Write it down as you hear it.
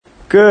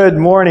Good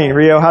morning,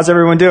 Rio. How's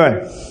everyone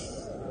doing?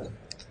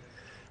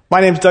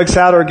 My name's Doug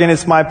Souter. Again,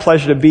 it's my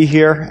pleasure to be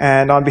here.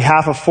 And on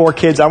behalf of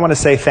 4Kids, I want to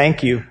say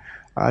thank you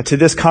to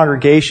this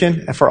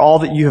congregation and for all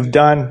that you have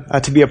done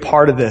to be a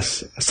part of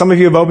this. Some of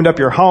you have opened up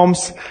your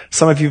homes.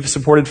 Some of you have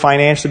supported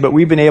financially, but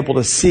we've been able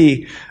to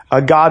see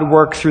God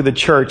work through the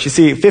church. You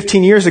see,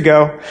 15 years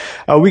ago,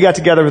 we got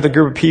together with a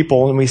group of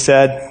people and we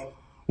said,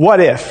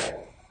 what if?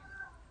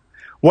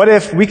 What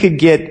if we could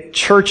get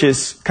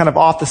churches kind of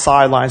off the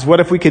sidelines? What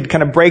if we could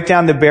kind of break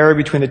down the barrier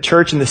between the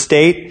church and the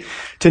state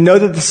to know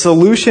that the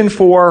solution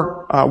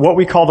for what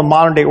we call the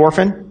modern day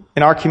orphan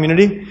in our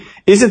community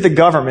isn't the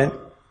government.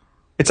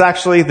 It's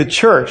actually the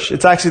church.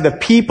 It's actually the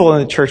people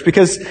in the church,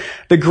 because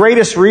the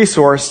greatest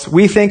resource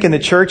we think in the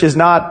church is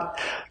not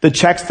the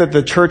checks that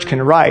the church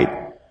can write.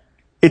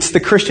 It's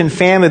the Christian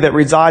family that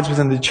resides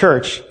within the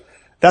church.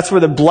 That's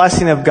where the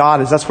blessing of God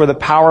is. That's where the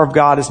power of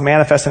God is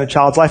manifest in a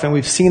child's life. And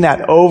we've seen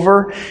that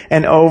over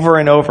and over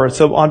and over.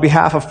 So on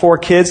behalf of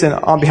 4Kids and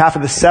on behalf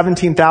of the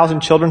 17,000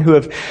 children who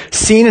have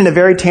seen in a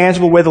very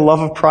tangible way the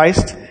love of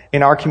Christ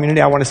in our community,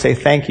 I want to say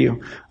thank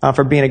you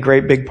for being a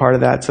great big part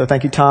of that. So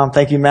thank you, Tom.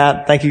 Thank you,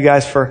 Matt. Thank you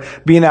guys for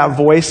being that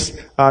voice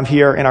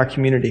here in our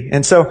community.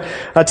 And so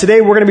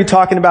today we're going to be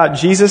talking about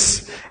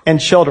Jesus and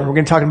children. We're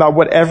going to talk about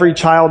what every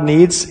child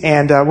needs.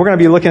 And we're going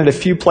to be looking at a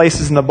few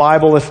places in the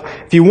Bible.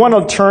 If you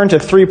want to turn to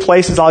 3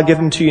 places, I'll give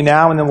them to you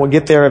now, and then we'll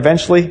get there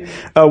eventually.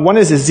 One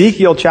is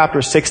Ezekiel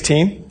chapter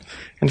 16.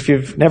 And if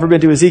you've never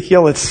been to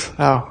Ezekiel, it's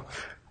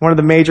one of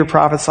the major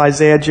prophets,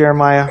 Isaiah,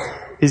 Jeremiah,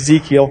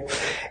 Ezekiel.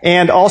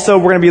 And also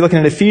we're going to be looking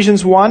at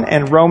Ephesians 1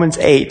 and Romans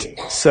 8.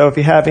 So if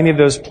you have any of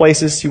those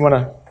places you want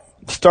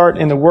to start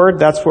in the Word,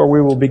 that's where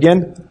we will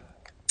begin.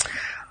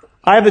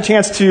 I have the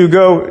chance to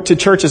go to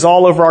churches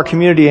all over our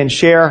community and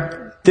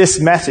share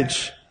this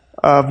message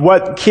of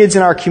what kids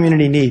in our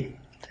community need.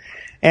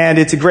 And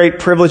it's a great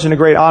privilege and a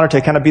great honor to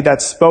kind of be that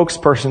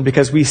spokesperson,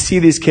 because we see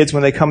these kids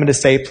when they come into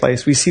Safe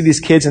Place. We see these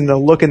kids and the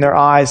look in their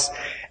eyes,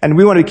 and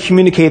we want to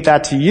communicate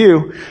that to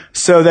you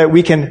so that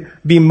we can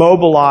be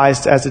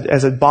mobilized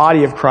as a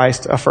body of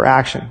Christ for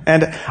action.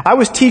 And I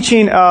was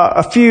teaching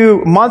a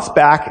few months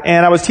back,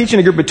 and I was teaching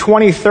a group of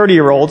 20,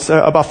 30-year-olds,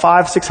 about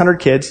 500-600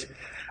 kids.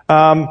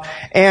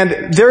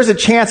 And there's a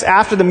chance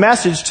after the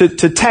message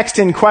to text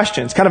in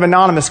questions, kind of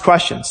anonymous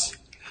questions.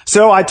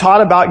 So I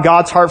taught about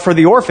God's heart for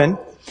the orphan.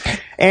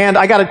 And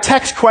I got a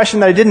text question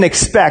that I didn't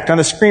expect on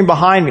the screen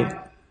behind me.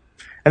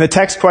 And the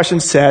text question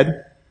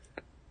said,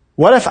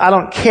 what if I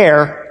don't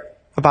care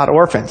about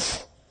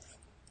orphans?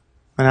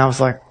 And I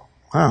was like,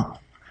 wow.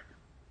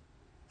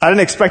 I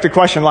didn't expect a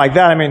question like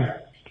that. I mean,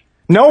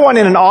 no one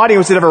in an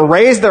audience would ever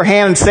raise their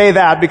hand and say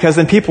that, because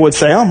then people would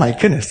say, oh my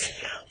goodness,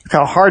 look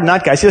how hard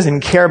that guy is. He doesn't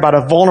even care about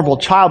a vulnerable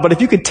child. But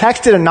if you could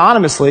text it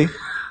anonymously,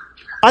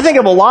 I think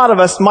a lot of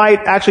us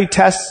might actually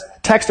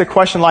text a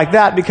question like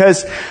that,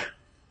 because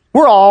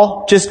we're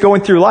all just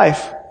going through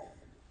life.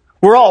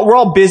 We're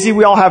all busy.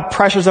 We all have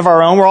pressures of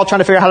our own. We're all trying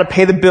to figure out how to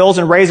pay the bills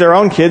and raise our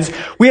own kids.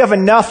 We have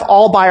enough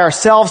all by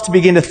ourselves to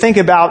begin to think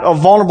about a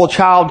vulnerable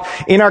child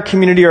in our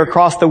community or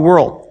across the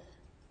world.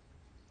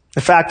 The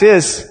fact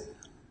is,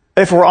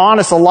 if we're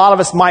honest, a lot of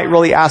us might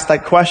really ask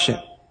that question.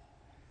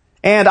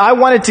 And I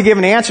wanted to give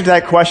an answer to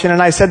that question,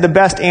 and I said the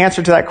best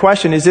answer to that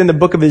question is in the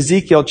book of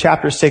Ezekiel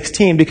chapter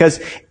 16,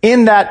 because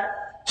in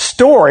that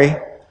story,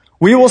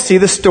 we will see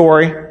the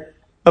story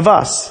of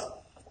us.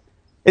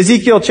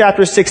 Ezekiel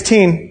chapter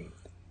 16,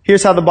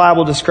 here's how the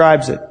Bible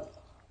describes it.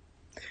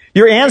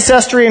 Your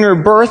ancestry and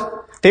your birth,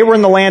 they were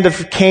in the land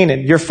of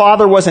Canaan. Your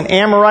father was an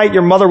Amorite,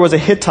 your mother was a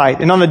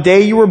Hittite. And on the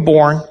day you were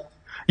born,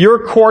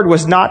 your cord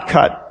was not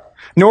cut,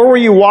 nor were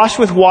you washed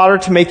with water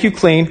to make you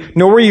clean,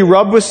 nor were you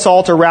rubbed with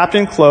salt or wrapped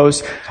in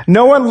clothes.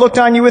 No one looked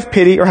on you with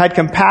pity or had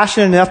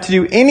compassion enough to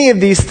do any of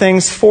these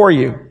things for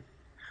you.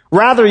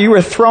 Rather, you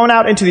were thrown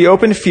out into the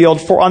open field,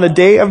 for on the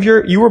day of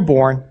you were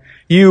born,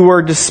 you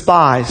were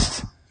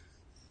despised.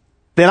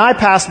 Then I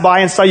passed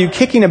by and saw you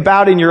kicking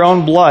about in your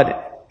own blood.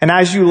 And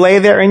as you lay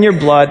there in your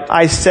blood,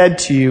 I said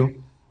to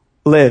you,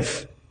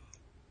 live.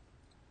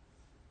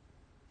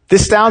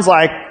 This sounds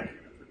like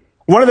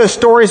one of those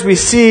stories we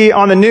see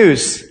on the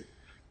news.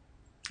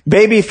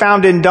 Baby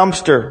found in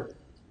dumpster.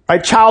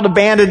 Right? Child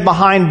abandoned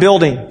behind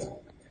building.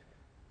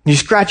 You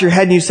scratch your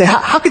head and you say,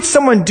 how could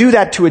someone do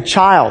that to a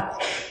child?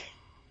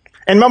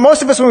 And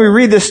most of us, when we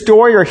read this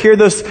story or hear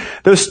those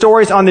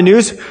stories on the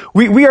news,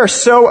 we are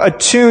so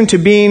attuned to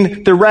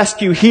being the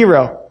rescue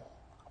hero.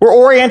 We're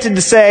oriented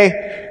to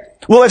say,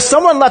 well, if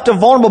someone left a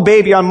vulnerable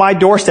baby on my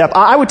doorstep,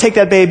 I would take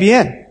that baby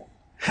in.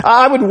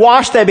 I would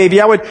wash that baby.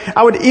 I would,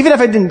 even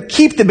if I didn't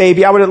keep the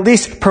baby, I would at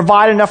least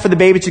provide enough for the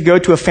baby to go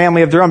to a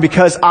family of their own,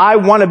 because I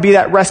want to be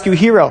that rescue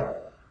hero.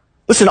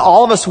 Listen,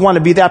 all of us want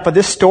to be that, but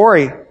this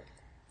story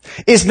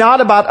is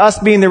not about us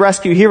being the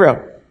rescue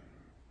hero.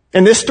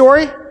 In this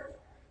story,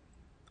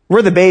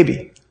 we're the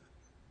baby.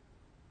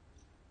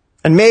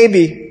 And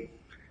maybe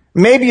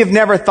you've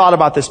never thought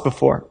about this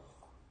before.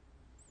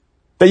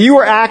 That you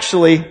were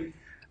actually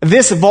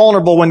this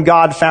vulnerable when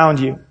God found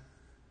you.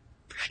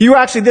 You were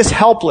actually this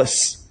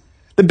helpless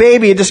The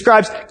baby, it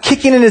describes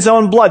kicking in his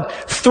own blood,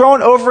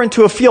 thrown over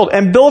into a field,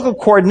 umbilical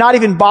cord not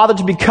even bothered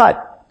to be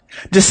cut,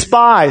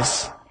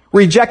 despised,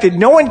 rejected.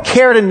 No one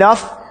cared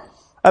enough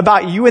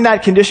about you in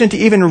that condition to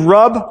even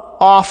rub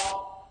off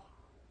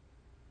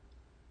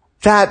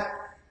that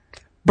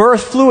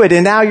birth fluid,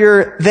 and now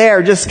you're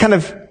there just kind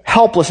of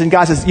helpless. And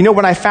God says,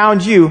 when I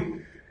found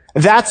you,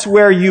 that's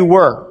where you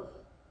were.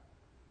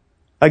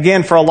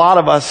 Again, for a lot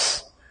of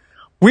us,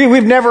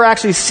 we've never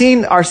actually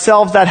seen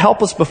ourselves that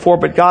helpless before,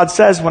 but God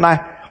says, when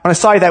I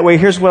saw you that way,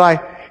 here's what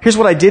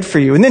I did for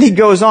you. And then he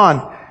goes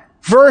on,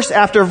 verse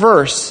after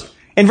verse.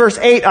 In verse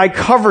 8, I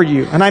covered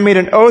you, and I made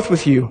an oath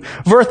with you.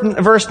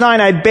 Verse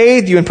 9, I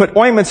bathed you and put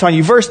ointments on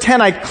you. Verse 10,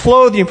 I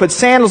clothed you and put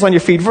sandals on your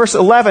feet. Verse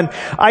 11,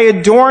 I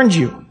adorned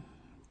you.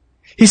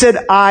 He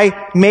said,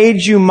 I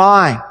made you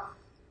mine.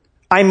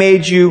 I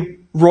made you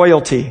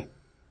royalty.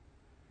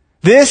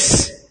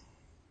 This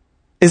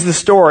is the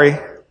story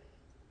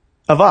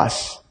of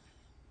us.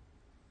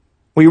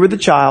 We were the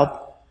child.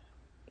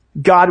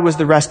 God was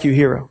the rescue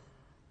hero.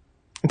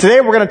 And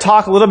today we're going to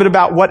talk a little bit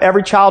about what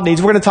every child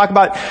needs. We're going to talk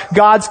about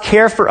God's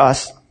care for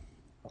us.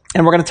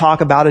 And we're going to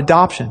talk about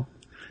adoption.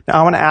 Now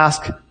I want to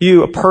ask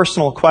you a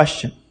personal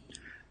question.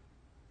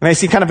 It may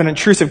seem kind of an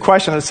intrusive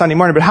question on a Sunday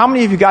morning, but how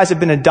many of you guys have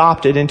been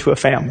adopted into a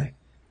family?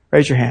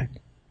 Raise your hand.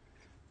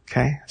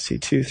 Okay, I see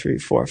 2, 3,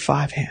 4,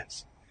 5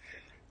 hands.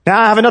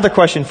 Now I have another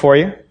question for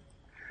you.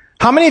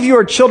 How many of you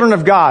are children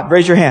of God?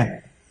 Raise your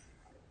hand.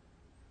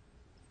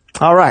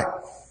 All right.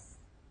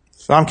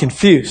 So I'm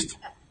confused.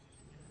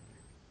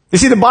 You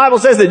see, the Bible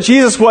says that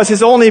Jesus was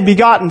his only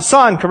begotten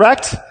son,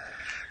 correct?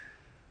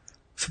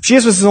 So if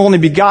Jesus was his only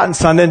begotten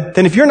son,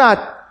 then if you're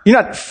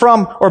not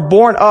from or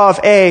born of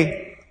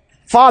a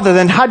father,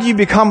 then how do you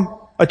become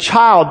a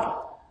child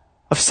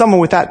of someone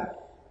with that,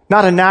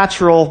 not a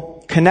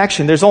natural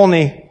connection? There's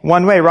only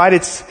one way, right?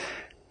 It's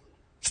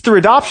through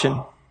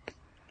adoption.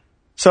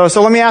 So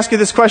let me ask you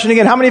this question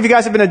again. How many of you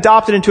guys have been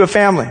adopted into a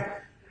family?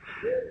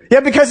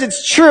 Yeah, because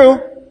it's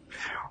true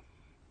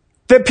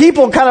that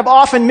people kind of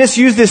often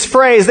misuse this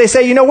phrase. They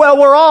say, well,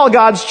 we're all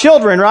God's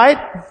children,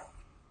 right?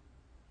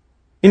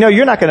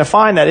 You're not going to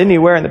find that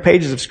anywhere in the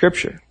pages of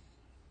Scripture.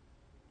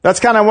 That's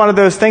kind of one of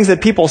those things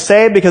that people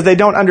say because they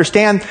don't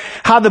understand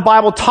how the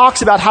Bible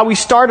talks about how we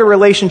start a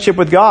relationship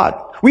with God.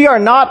 We are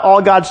not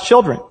all God's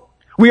children.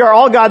 We are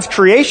all God's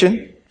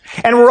creation.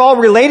 And we're all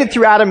related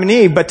through Adam and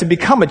Eve, but to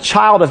become a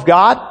child of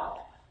God,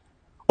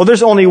 well,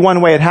 there's only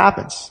one way it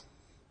happens.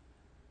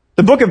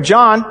 The book of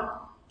John,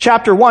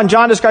 chapter 1,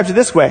 John describes it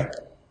this way.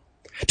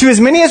 To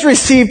as many as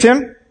received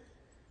him,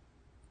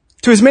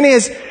 to as many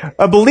as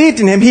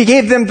believed in him, he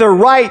gave them the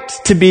right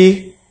to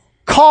be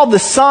called the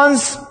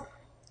sons,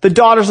 the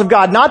daughters of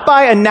God, not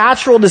by a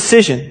natural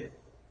decision,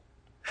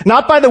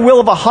 not by the will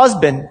of a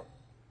husband,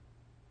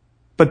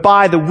 but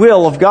by the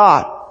will of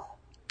God.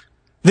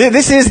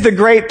 This is the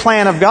great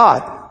plan of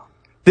God.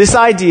 This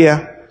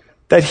idea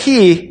that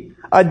he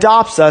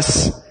adopts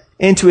us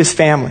into his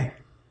family.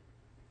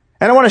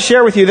 And I want to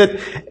share with you that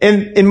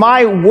in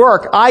my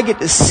work, I get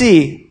to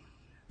see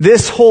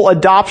this whole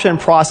adoption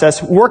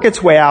process work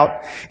its way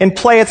out and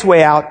play its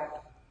way out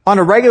on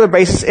a regular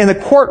basis in the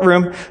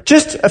courtroom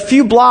just a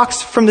few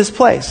blocks from this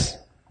place.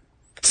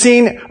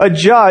 Seeing a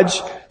judge,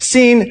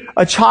 seeing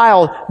a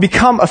child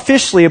become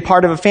officially a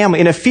part of a family.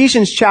 And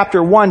Ephesians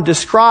chapter 1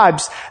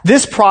 describes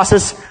this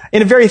process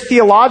in a very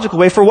theological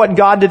way for what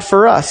God did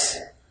for us.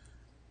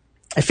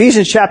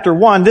 Ephesians chapter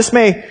 1, this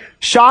may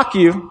shock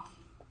you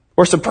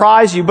or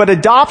surprise you, but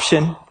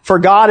adoption for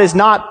God is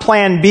not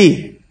plan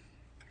B.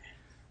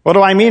 What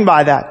do I mean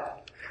by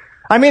that?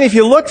 I mean, if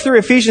you look through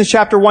Ephesians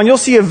chapter 1, you'll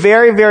see a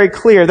very, very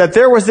clear that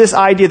there was this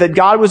idea that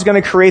God was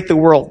going to create the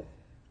world.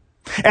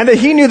 And that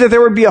he knew that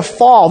there would be a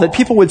fall, that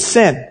people would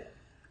sin.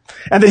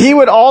 And that he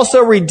would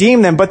also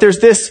redeem them. But there's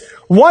this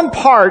one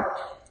part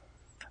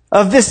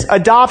of this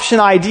adoption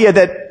idea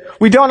that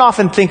we don't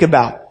often think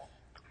about.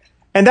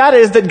 And that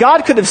is that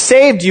God could have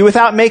saved you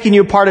without making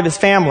you a part of his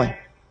family.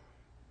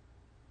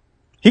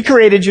 He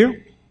created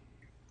you.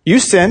 You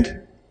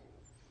sinned.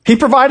 He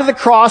provided the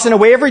cross in a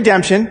way of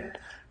redemption.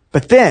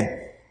 But then,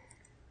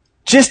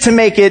 just to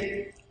make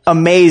it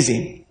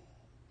amazing,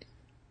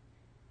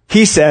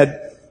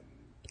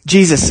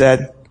 Jesus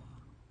said,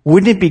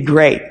 wouldn't it be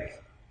great?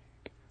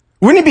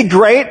 Wouldn't it be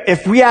great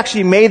if we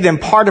actually made them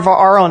part of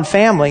our own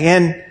family?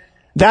 And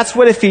that's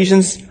what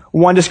Ephesians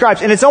 1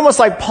 describes. And it's almost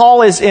like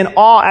Paul is in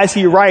awe as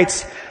he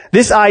writes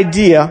this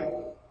idea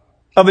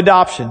of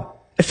adoption.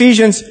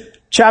 Ephesians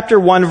chapter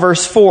 1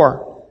 verse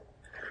 4.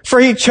 For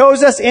he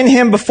chose us in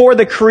him before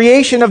the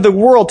creation of the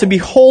world to be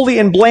holy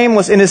and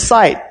blameless in his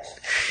sight.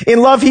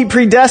 In love he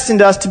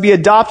predestined us to be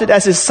adopted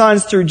as his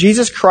sons through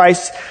Jesus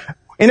Christ,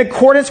 in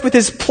accordance with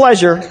his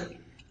pleasure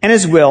and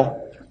his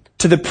will,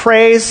 to the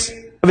praise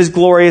of his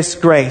glorious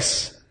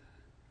grace.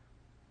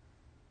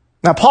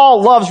 Now,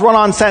 Paul loves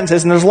run-on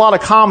sentences, and there's a lot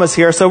of commas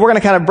here, so we're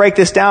going to kind of break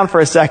this down for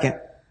a second.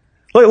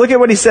 Look at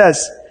what he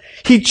says.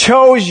 He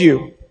chose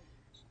you.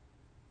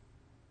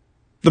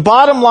 The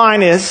bottom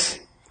line is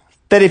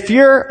that if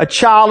you're a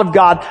child of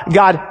God,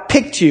 God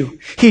picked you.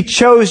 He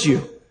chose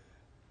you.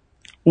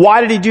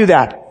 Why did he do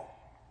that?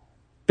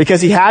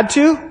 Because he had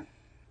to?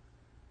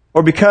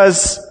 Or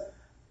because,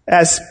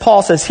 as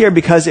Paul says here,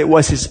 because it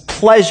was his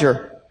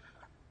pleasure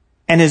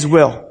and his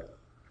will?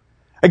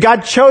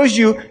 God chose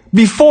you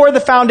before the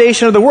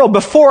foundation of the world,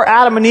 before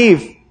Adam and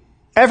Eve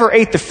ever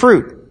ate the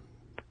fruit.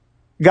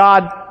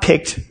 God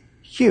picked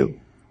you.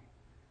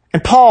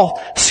 And Paul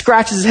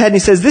scratches his head and he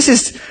says, this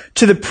is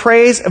to the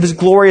praise of his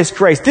glorious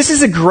grace. This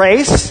is a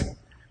grace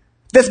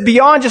that's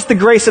beyond just the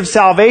grace of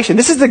salvation.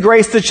 This is the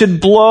grace that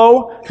should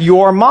blow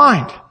your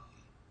mind.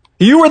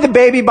 You were the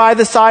baby by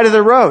the side of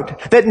the road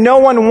that no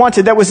one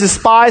wanted, that was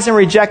despised and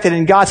rejected.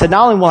 And God said,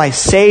 not only will I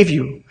save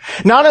you,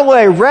 not only will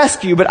I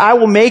rescue you, but I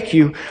will make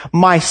you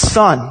my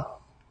son.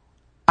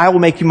 I will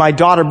make you my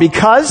daughter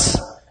because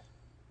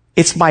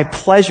it's my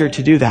pleasure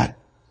to do that.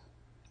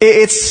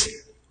 It's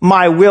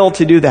my will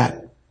to do that.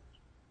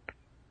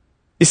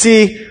 You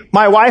see,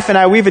 my wife and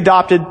I, we've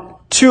adopted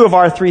 2 of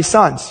our 3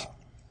 sons.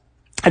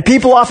 And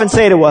people often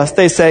say to us,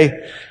 they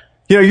say,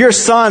 your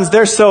sons,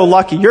 they're so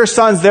lucky. Your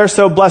sons, they're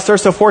so blessed. They're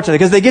so fortunate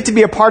because they get to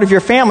be a part of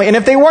your family. And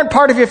if they weren't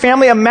part of your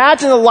family,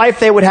 imagine the life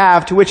they would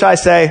have. To which I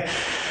say,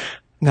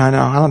 no,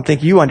 I don't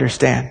think you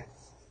understand.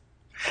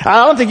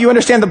 I don't think you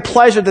understand the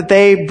pleasure that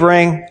they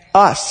bring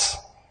us.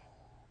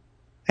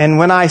 And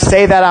when I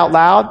say that out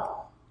loud,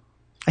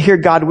 I hear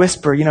God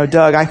whisper,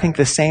 Doug, I think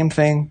the same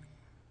thing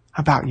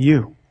about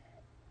you.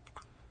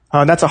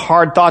 That's a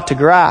hard thought to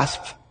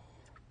grasp.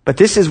 But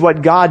this is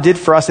what God did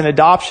for us in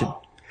adoption.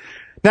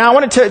 Now, I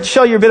wanted to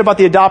show you a bit about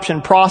the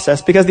adoption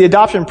process because the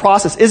adoption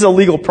process is a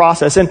legal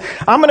process. And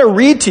I'm going to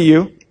read to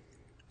you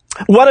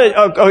what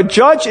a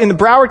judge in the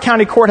Broward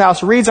County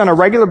Courthouse reads on a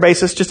regular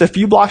basis just a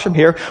few blocks from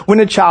here when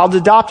a child's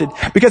adopted.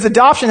 Because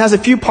adoption has a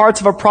few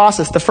parts of a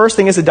process. The first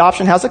thing is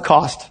adoption has a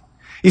cost.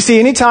 You see,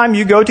 anytime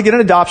you go to get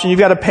an adoption, you've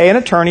got to pay an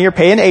attorney or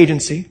pay an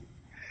agency.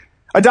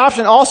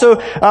 Adoption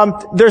also,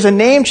 there's a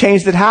name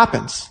change that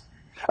happens.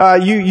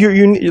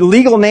 Your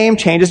legal name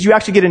changes. You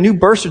actually get a new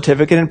birth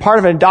certificate, and part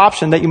of an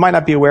adoption that you might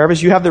not be aware of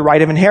is you have the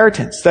right of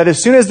inheritance. That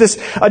as soon as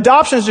this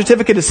adoption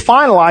certificate is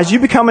finalized, you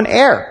become an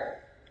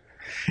heir.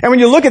 And when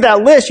you look at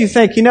that list, you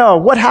think,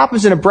 what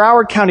happens in a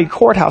Broward County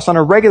courthouse on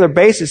a regular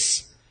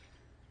basis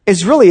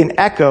is really an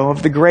echo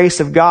of the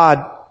grace of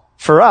God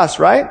for us,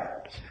 right?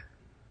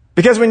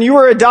 Because when you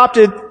were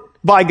adopted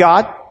by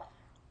God,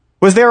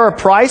 was there a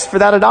price for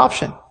that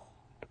adoption?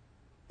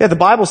 Yeah, the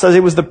Bible says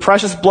it was the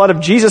precious blood of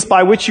Jesus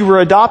by which you were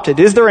adopted.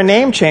 Is there a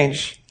name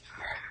change?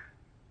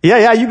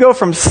 Yeah, you go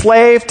from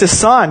slave to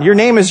son. Your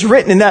name is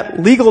written in that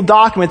legal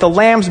document, the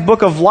Lamb's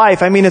Book of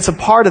Life. I mean, it's a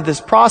part of this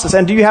process.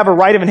 And do you have a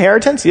right of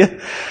inheritance? Yeah,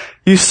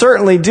 you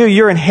certainly do.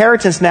 Your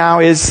inheritance now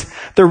is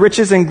the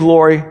riches and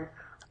glory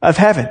of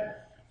heaven.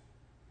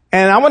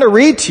 And I want to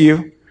read to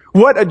you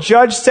what a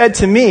judge said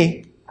to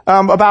me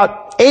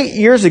about 8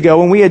 years ago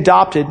when we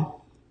adopted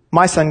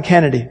my son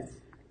Kennedy.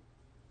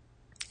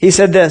 He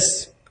said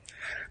this: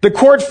 the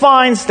court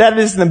finds that it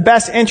is in the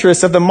best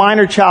interest of the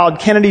minor child,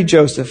 Kennedy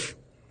Joseph,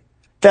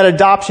 that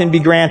adoption be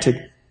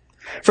granted.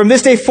 From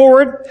this day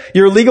forward,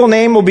 your legal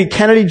name will be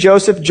Kennedy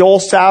Joseph Joel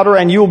Souter,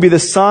 and you will be the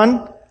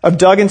son of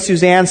Doug and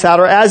Suzanne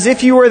Souter, as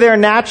if you were their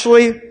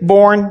naturally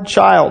born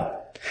child.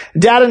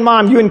 Dad and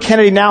Mom, you and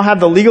Kennedy now have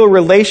the legal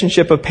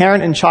relationship of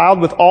parent and child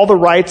with all the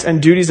rights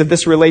and duties of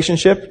this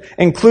relationship,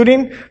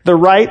 including the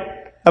right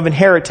of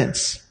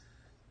inheritance.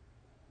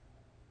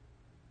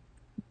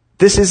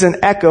 This is an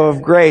echo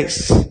of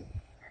grace.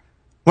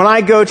 When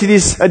I go to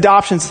these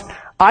adoptions,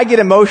 I get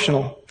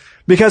emotional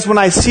because when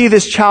I see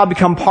this child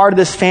become part of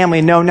this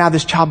family, now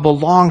this child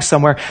belongs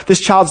somewhere.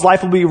 This child's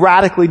life will be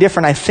radically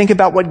different. I think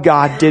about what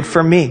God did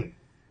for me.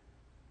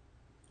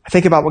 I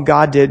think about what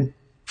God did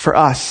for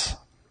us.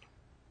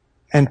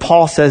 And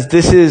Paul says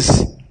this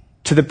is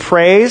to the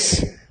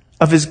praise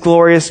of his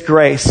glorious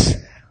grace.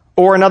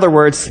 Or in other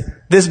words,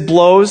 this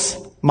blows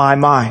my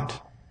mind.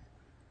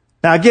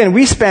 Now again,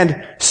 we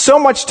spend so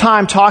much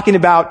time talking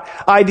about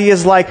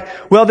ideas like,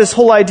 this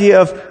whole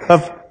idea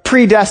of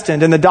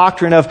predestined and the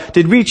doctrine of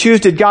did we choose,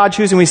 did God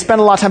choose, and we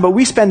spend a lot of time, but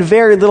we spend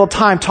very little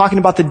time talking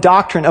about the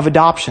doctrine of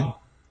adoption.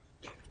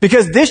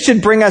 Because this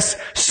should bring us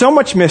so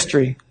much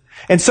mystery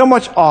and so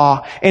much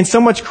awe and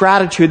so much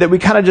gratitude that we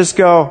kind of just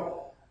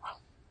go,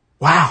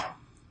 wow,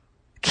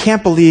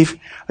 can't believe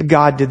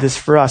God did this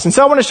for us. And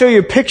so I want to show you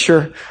a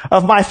picture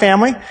of my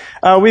family.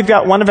 We've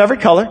got one of every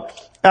color.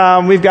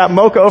 We've got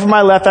Mocha over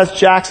my left, that's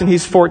Jackson,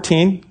 he's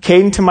 14.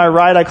 Caden to my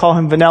right, I call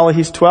him Vanilla,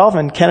 he's 12.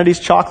 And Kennedy's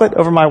Chocolate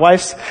over my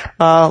wife's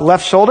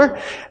left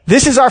shoulder.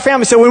 This is our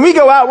family. So when we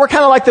go out, we're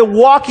kind of like the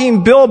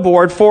walking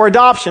billboard for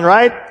adoption,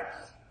 right?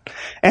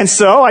 And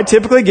so I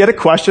typically get a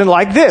question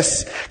like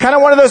this. Kind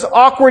of one of those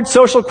awkward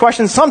social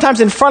questions,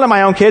 sometimes in front of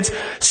my own kids.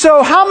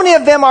 So how many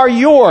of them are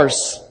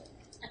yours?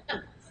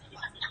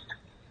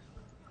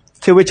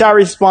 To which I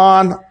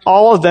respond,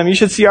 all of them. You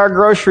should see our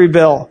grocery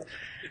bill.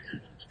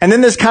 And then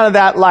there's kind of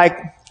that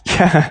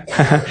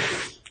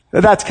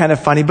that's kind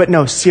of funny, but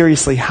no,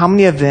 seriously, how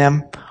many of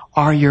them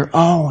are your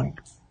own?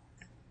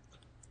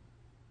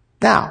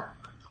 Now,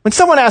 when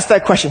someone asks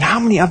that question, how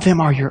many of them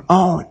are your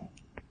own?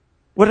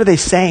 What are they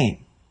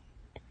saying?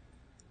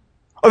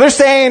 Or they're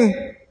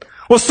saying,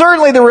 well,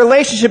 certainly the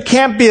relationship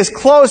can't be as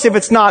close if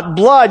it's not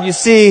blood. You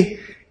see,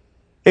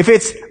 if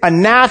it's a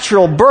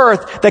natural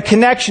birth, the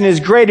connection is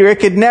greater. It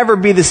could never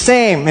be the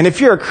same. And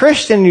if you're a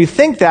Christian and you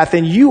think that,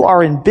 then you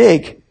are in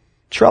big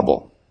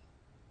trouble.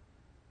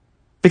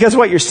 Because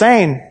what you're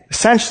saying,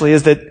 essentially,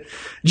 is that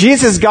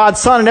Jesus is God's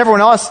Son and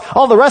everyone else,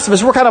 all the rest of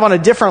us, we're kind of on a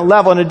different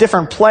level, in a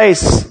different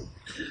place.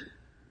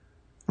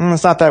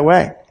 It's not that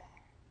way.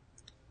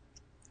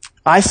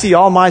 I see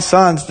all my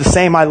sons the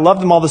same. I love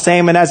them all the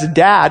same. And as a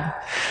dad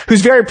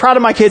who's very proud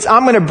of my kids,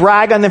 I'm going to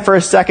brag on them for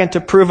a second to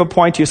prove a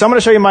point to you. So I'm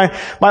going to show you my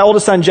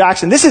oldest son,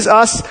 Jackson. This is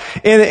us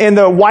in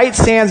the White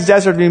Sands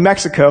Desert of New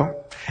Mexico.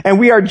 And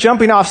we are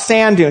jumping off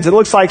sand dunes. It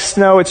looks like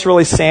snow. It's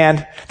really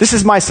sand. This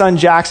is my son,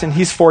 Jackson.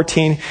 He's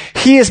 14.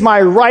 He is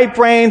my right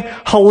brain,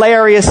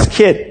 hilarious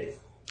kid.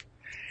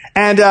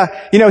 And,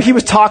 he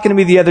was talking to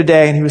me the other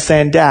day and he was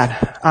saying,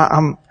 Dad,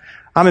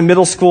 I'm in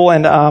middle school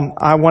and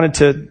I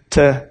wanted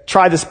to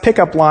try this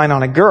pickup line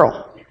on a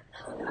girl.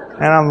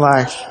 And I'm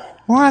like,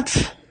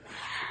 what?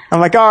 I'm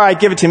like, all right,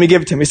 give it to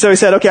me. So he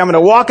said, okay, I'm going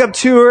to walk up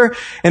to her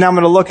and I'm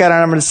going to look at her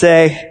and I'm going to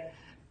say,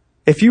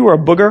 if you were a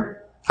booger,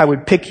 I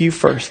would pick you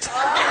first.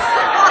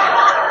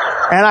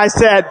 And I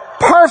said,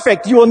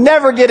 perfect. You will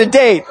never get a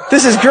date.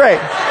 This is great.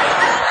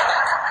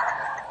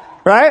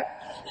 Right?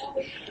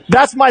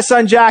 That's my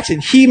son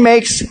Jackson. He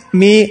makes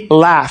me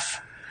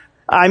laugh.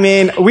 I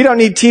mean, we don't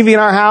need TV in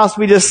our house.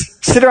 We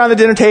just sit around the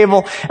dinner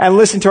table and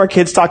listen to our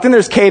kids talk. Then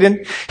there's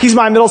Caden. He's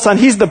my middle son.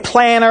 He's the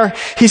planner.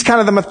 He's kind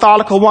of the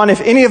methodical one.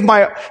 If any of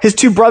his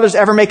two brothers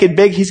ever make it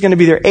big, he's going to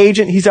be their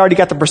agent. He's already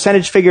got the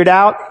percentage figured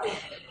out.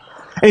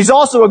 And he's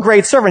also a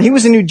great servant. He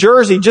was in New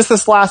Jersey just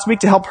this last week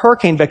to help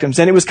hurricane victims.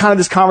 And it was kind of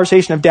this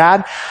conversation of,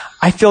 Dad,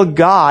 I feel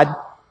God,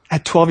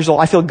 at 12 years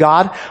old, I feel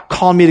God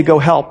calling me to go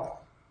help.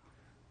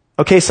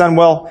 Okay, son,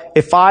 well,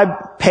 if I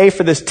pay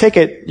for this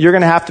ticket, you're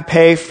going to have to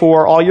pay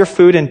for all your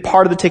food and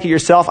part of the ticket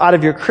yourself out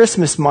of your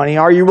Christmas money.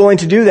 Are you willing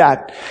to do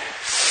that?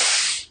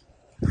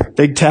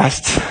 Big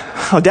test.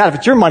 Oh, Dad, if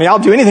it's your money, I'll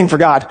do anything for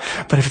God.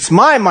 But if it's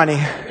my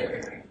money,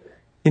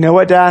 you know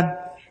what, Dad?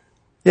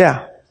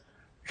 Yeah.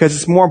 Because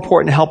it's more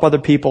important to help other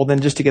people than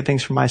just to get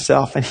things for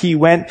myself. And he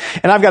went,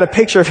 and I've got a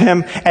picture of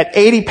him at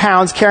 80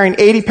 pounds, carrying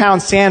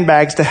 80-pound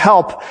sandbags to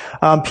help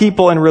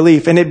people in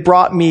relief. And it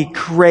brought me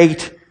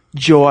great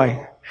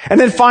joy. And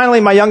then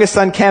finally, my youngest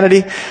son,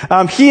 Kennedy,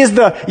 he is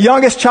the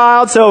youngest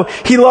child, so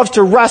he loves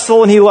to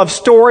wrestle and he loves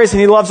stories and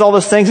he loves all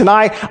those things. And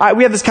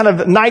we have this kind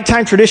of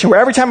nighttime tradition where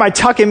every time I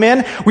tuck him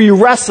in, we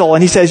wrestle.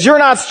 And he says, you're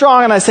not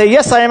strong. And I say,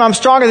 yes, I am. I'm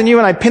stronger than you.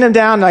 And I pin him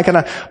down and I kind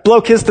of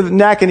blow kiss to the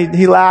neck and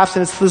he laughs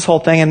and it's this whole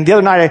thing. And the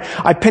other night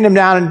I pinned him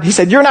down and he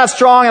said, you're not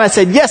strong. And I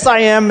said, yes, I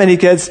am. And he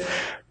goes,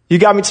 you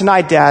got me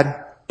tonight,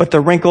 Dad, but the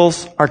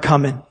wrinkles are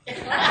coming.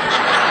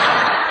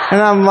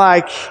 And I'm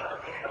like,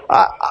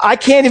 I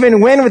can't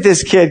even win with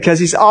this kid because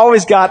he's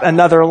always got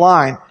another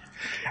line.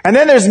 And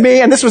then there's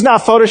me, and this was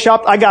not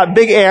photoshopped. I got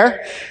big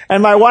hair,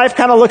 and my wife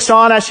kind of looks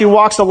on as she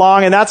walks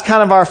along, and that's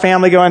kind of our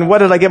family going, what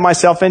did I get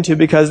myself into?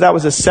 Because that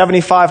was a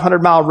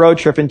 7,500-mile road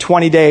trip in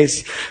 20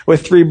 days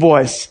with 3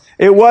 boys.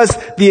 It was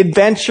the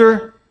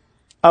adventure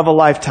of a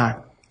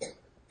lifetime.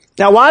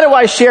 Now, why do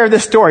I share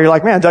this story? You're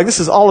like, man, Doug, this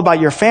is all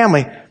about your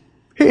family.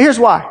 Here's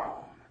why.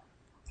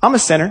 I'm a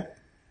sinner.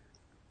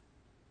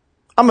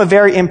 I'm a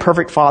very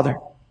imperfect father.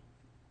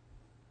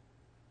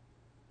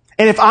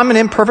 And if I'm an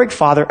imperfect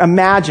father,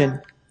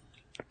 imagine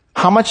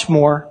how much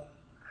more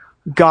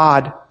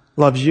God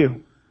loves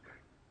you.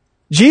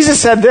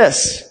 Jesus said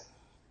this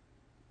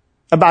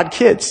about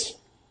kids.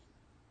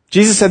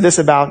 Jesus said this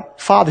about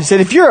fathers. He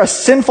said, if you're a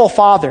sinful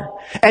father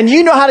and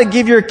you know how to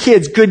give your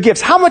kids good gifts,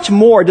 how much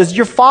more does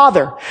your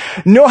father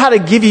know how to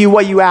give you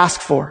what you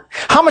ask for?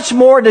 How much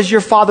more does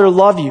your father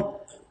love you?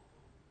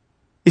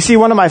 You see,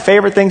 one of my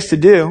favorite things to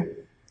do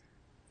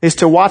is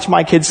to watch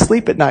my kids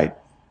sleep at night.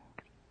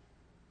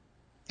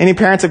 Any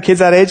parents of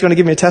kids that age going to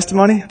give me a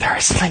testimony? They're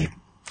asleep.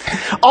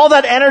 All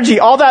that energy,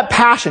 all that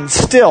passion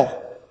still.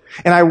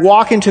 And I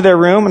walk into their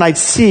room and I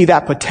see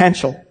that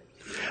potential.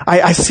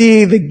 I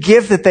see the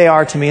gift that they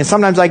are to me. And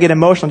sometimes I get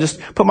emotional,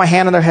 just put my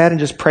hand on their head and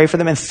just pray for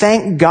them and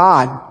thank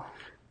God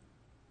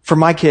for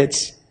my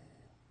kids.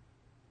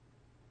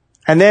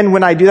 And then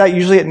when I do that,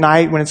 usually at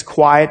night when it's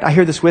quiet, I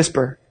hear this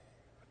whisper,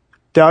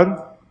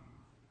 Doug,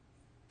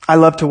 I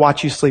love to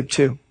watch you sleep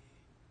too.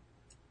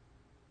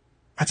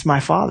 That's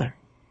my father.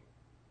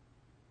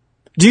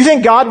 Do you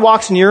think God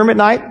walks in your room at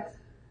night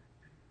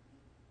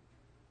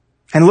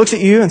and looks at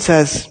you and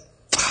says,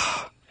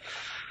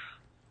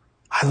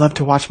 I love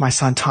to watch my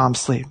son Tom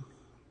sleep.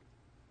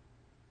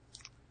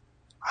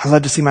 I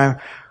love to see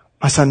my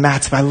son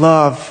Matt sleep. I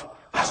love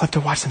to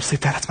watch them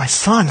sleep. That's my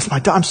son. That's my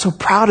dog. I'm so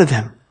proud of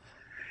them.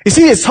 You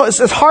see, it's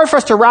hard for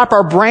us to wrap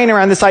our brain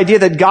around this idea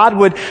that God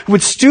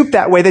would stoop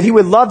that way, that he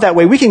would love that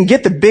way. We can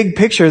get the big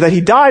picture, that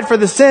he died for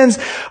the sins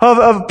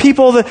of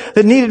people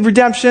that needed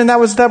redemption. That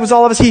was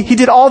all of us. He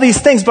did all these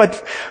things, but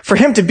for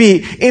him to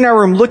be in our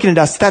room looking at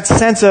us, that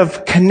sense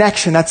of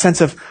connection, that sense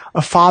of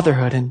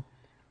fatherhood. And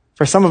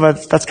for some of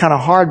us, that's kind of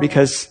hard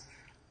because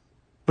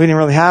we didn't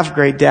really have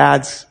great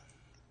dads.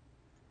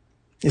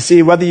 You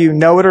see, whether you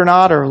know it or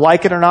not, or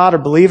like it or not, or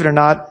believe it or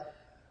not,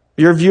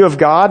 your view of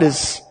God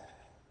is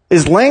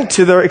linked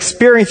to the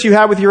experience you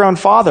had with your own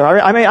father.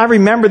 I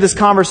remember this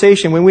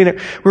conversation when we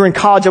were in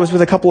college. I was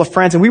with a couple of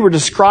friends and we were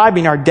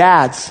describing our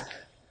dads.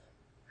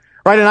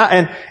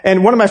 Right?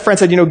 And one of my friends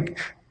said,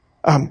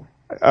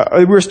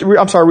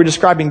 we're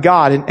describing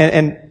God.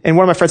 And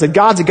one of my friends said,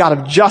 God's a God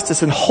of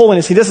justice and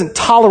holiness. He doesn't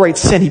tolerate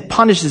sin. He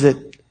punishes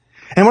it.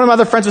 And one of my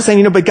other friends was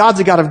saying, but God's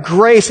a God of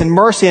grace and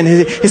mercy, and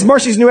His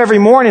mercy's new every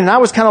morning. And I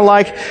was kind of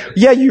like,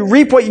 yeah, you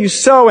reap what you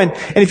sow, and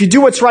if you do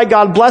what's right,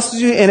 God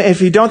blesses you, and if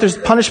you don't, there's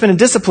punishment and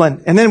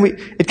discipline. And then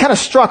it kind of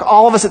struck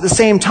all of us at the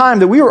same time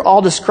that we were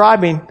all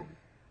describing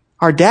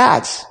our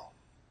dads.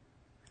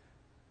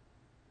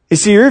 You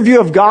see, your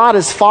view of God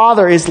as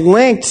Father is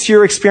linked to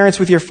your experience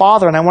with your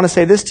father, and I want to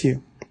say this to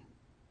you.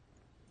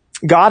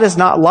 God is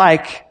not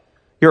like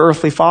your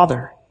earthly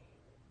father.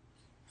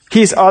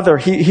 He's other.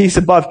 He's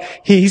above.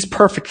 He's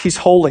perfect. He's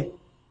holy.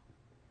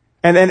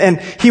 And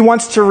He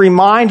wants to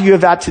remind you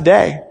of that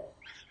today.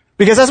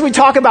 Because as we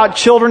talk about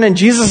children and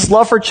Jesus'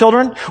 love for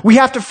children, we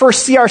have to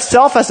first see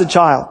ourselves as a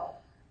child.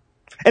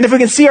 And if we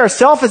can see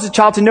ourselves as a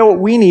child to know what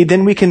we need,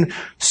 then we can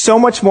so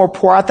much more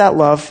pour out that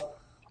love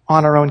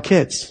on our own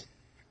kids.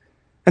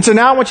 And so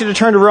now I want you to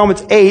turn to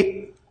Romans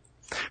 8,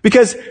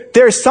 because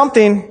there's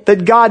something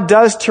that God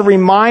does to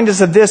remind us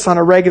of this on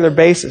a regular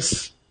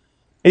basis.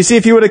 You see,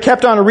 if you would have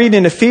kept on reading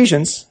in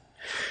Ephesians,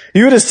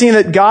 you would have seen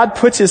that God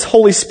puts His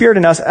Holy Spirit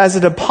in us as a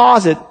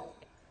deposit,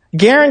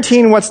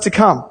 guaranteeing what's to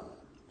come.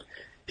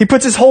 He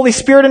puts His Holy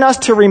Spirit in us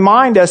to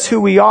remind us who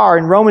we are.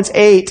 And Romans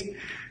 8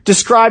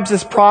 describes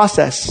this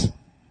process.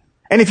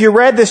 And if you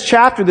read this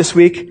chapter this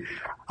week,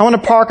 I want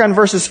to park on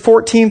verses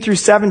 14 through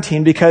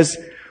 17, because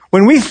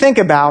when we think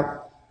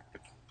about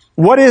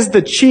what is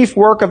the chief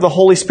work of the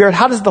Holy Spirit,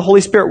 how does the Holy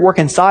Spirit work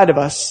inside of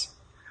us?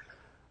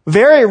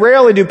 Very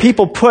rarely do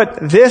people put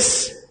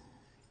this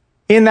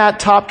in that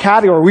top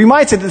category. We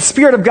might say that the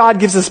Spirit of God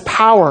gives us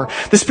power.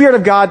 The Spirit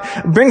of God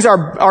brings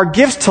our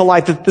gifts to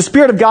light. The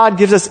Spirit of God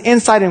gives us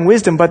insight and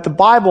wisdom. But the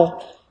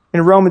Bible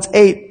in Romans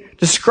 8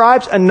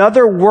 describes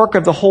another work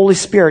of the Holy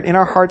Spirit in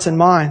our hearts and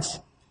minds.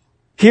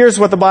 Here's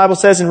what the Bible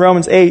says in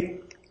Romans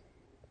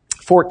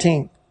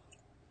 8:14.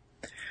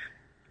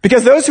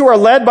 Because those who are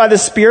led by the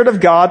Spirit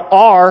of God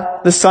are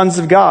the sons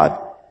of God.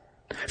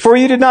 For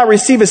you did not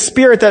receive a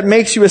spirit that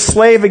makes you a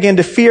slave again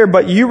to fear,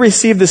 but you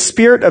received the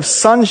spirit of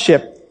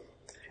sonship.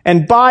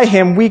 And by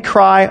Him we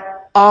cry,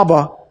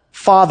 Abba,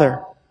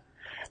 Father.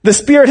 The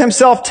Spirit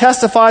Himself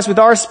testifies with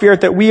our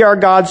spirit that we are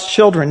God's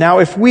children. Now,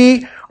 if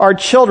we are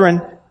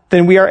children,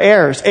 then we are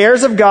heirs,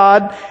 heirs of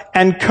God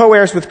and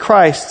co-heirs with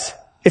Christ,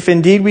 if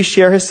indeed we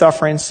share His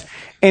sufferings,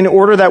 in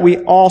order that we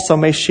also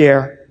may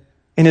share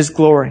in His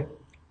glory.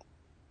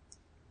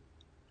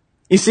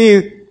 You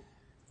see,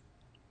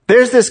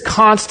 there's this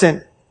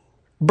constant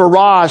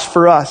barrage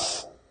for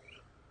us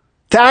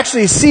to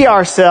actually see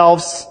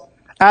ourselves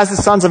as the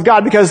sons of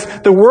God, because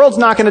the world's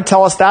not going to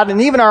tell us that,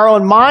 and even our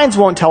own minds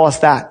won't tell us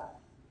that.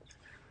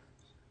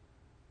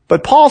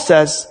 But Paul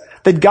says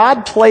that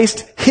God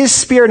placed His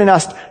Spirit in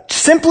us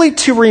simply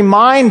to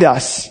remind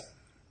us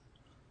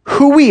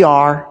who we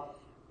are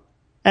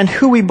and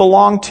who we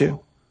belong to.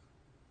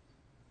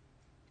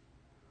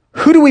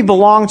 Who do we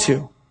belong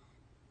to?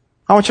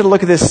 I want you to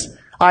look at this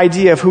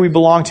idea of who we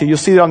belong to. You'll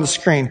see it on the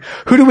screen.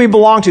 Who do we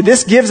belong to?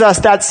 This gives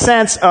us that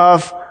sense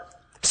of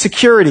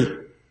security.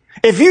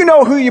 If you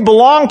know who you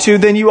belong to,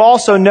 then you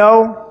also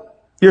know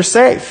you're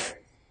safe.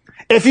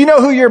 If you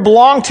know who you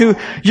belong to,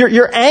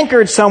 you're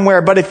anchored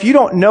somewhere. But if you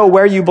don't know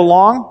where you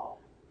belong,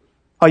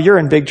 you're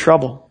in big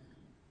trouble.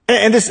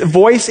 And this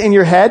voice in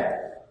your head,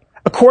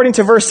 according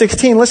to verse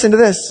 16, listen to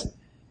this.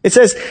 It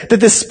says that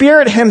the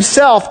Spirit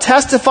Himself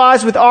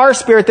testifies with our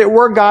spirit that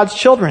we're God's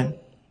children.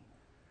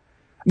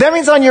 That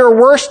means on your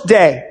worst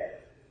day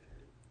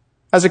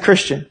as a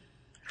Christian,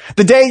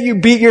 the day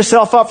you beat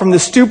yourself up from the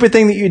stupid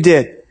thing that you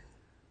did,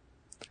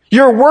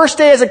 your worst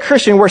day as a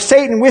Christian where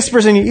Satan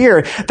whispers in your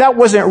ear, that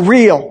wasn't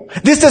real.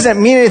 This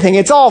doesn't mean anything.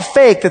 It's all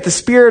fake, that the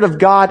Spirit of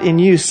God in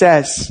you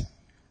says,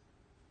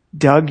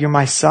 Doug, you're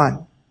my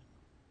son.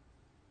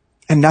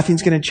 And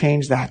nothing's going to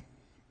change that.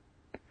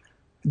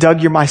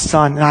 Doug, you're my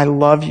son, and I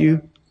love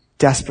you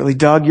desperately.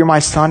 Doug, you're my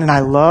son, and I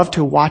love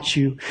to watch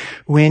you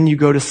when you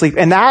go to sleep.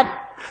 And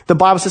that, the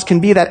Bible says, can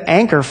be that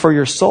anchor for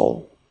your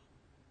soul.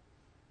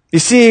 You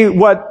see,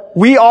 what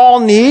we all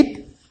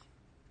need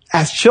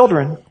as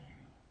children,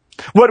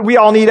 what we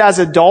all need as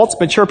adults,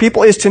 mature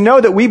people, is to know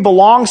that we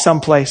belong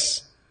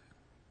someplace.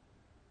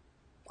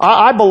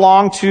 I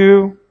belong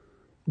to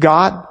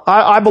God.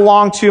 I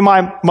belong to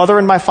my mother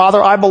and my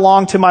father. I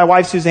belong to my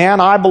wife, Suzanne.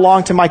 I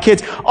belong to my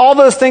kids. All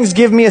those things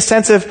give me a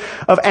sense of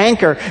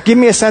anchor. Give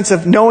me a sense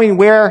of knowing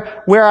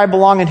where I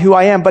belong and who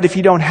I am. But if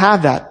you don't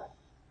have that,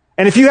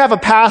 and if you have a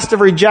past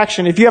of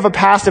rejection, if you have a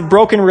past of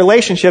broken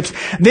relationships,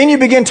 then you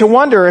begin to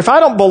wonder, if I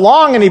don't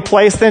belong any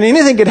place, then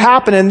anything could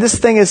happen, and this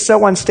thing is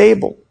so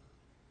unstable.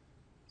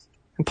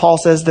 And Paul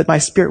says that my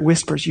spirit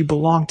whispers, you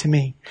belong to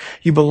me.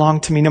 You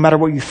belong to me. No matter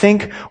what you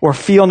think or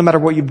feel, no matter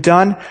what you've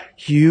done,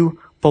 you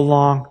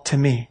belong to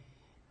me.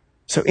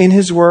 So in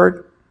His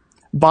Word,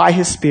 by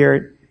His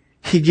Spirit,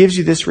 He gives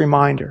you this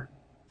reminder.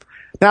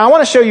 Now I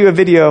want to show you a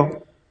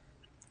video.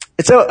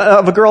 It's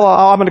of a girl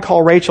I'm going to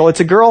call Rachel.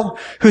 It's a girl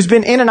who's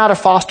been in and out of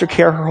foster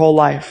care her whole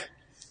life.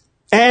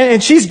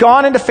 And she's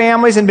gone into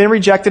families and been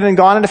rejected and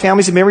gone into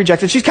families and been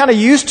rejected. She's kind of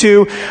used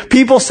to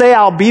people say,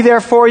 I'll be there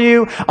for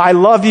you. I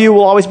love you.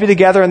 We'll always be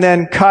together. And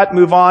then cut,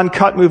 move on,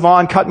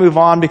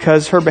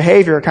 because her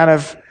behavior kind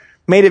of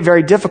made it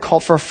very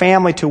difficult for a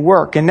family to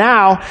work. And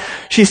now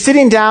she's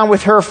sitting down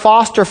with her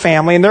foster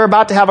family and they're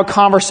about to have a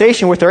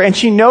conversation with her and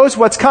she knows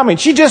what's coming.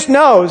 She just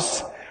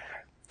knows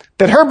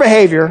that her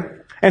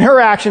behavior and her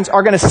actions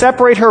are going to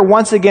separate her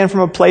once again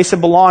from a place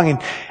of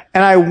belonging.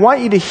 And I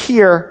want you to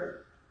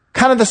hear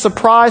kind of the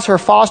surprise her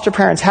foster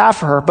parents have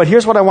for her. But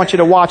here's what I want you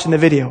to watch in the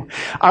video.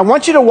 I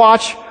want you to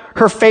watch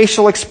her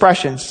facial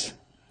expressions,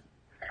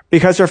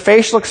 because her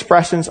facial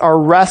expressions are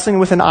wrestling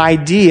with an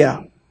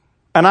idea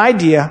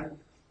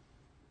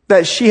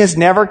that she has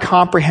never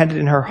comprehended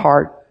in her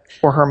heart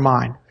or her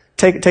mind.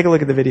 Take a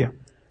look at the video.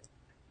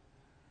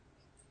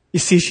 You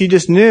see, she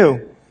just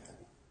knew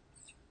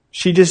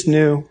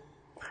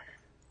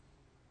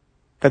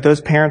that those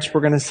parents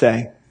were going to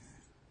say,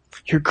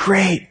 you're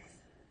great.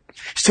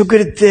 You're so good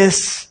at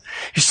this.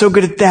 You're so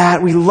good at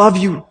that. We love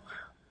you.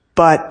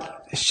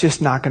 But it's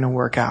just not going to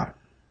work out.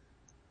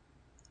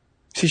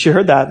 See, she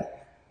heard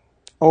that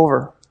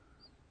over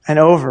and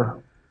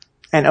over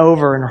and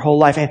over in her whole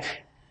life.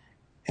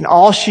 And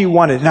all she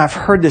wanted, and I've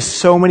heard this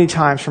so many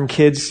times from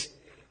kids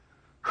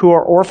who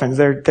are orphans.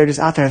 They're just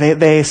out there.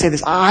 They say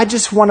this, I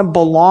just want to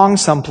belong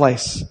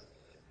someplace.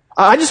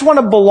 I just want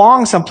to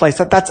belong someplace.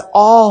 That's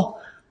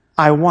all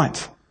I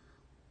want.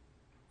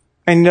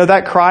 And you know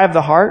that cry of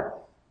the heart?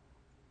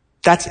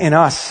 That's in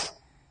us.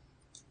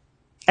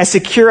 As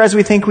secure as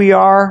we think we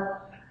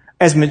are,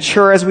 as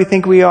mature as we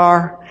think we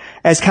are,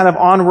 as kind of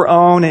on our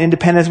own and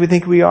independent as we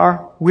think we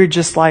are, we're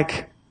just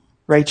like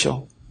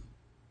Rachel.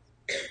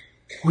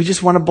 We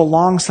just want to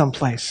belong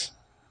someplace.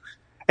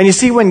 And you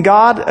see, when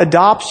God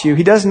adopts you,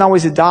 He doesn't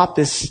always adopt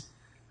this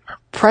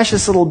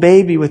precious little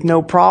baby with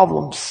no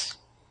problems.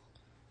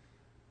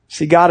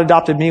 See, God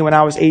adopted me when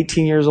I was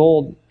 18 years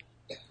old.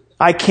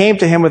 I came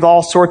to Him with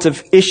all sorts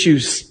of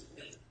issues.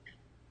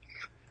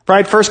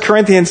 Right? 1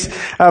 Corinthians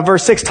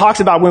verse 6 talks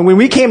about when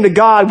we came to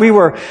God, we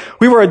were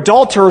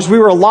adulterers, we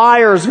were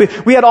liars,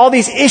 we had all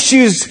these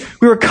issues,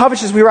 we were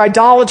covetous, we were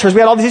idolaters,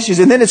 we had all these issues.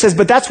 And then it says,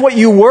 but that's what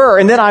you were,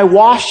 and then I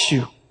washed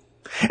you.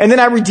 And then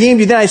I redeemed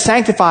you, then I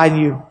sanctified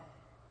you.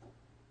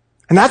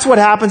 And that's what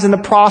happens in the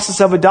process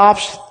of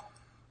adoption.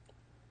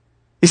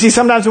 You see,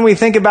 sometimes when we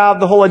think about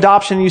the whole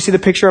adoption, you see the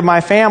picture of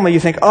my family, you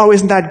think, oh,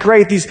 isn't that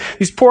great?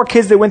 These poor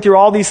kids that went through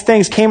all these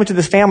things came into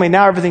this family, and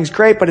now everything's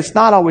great, but it's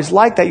not always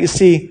like that. You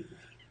see,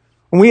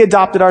 when we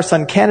adopted our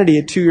son Kennedy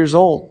at 2 years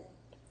old,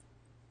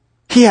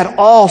 he had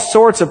all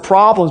sorts of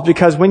problems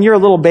because when you're a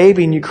little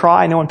baby and you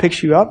cry, no one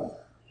picks you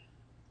up.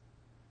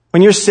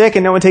 When you're sick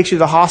and no one takes you to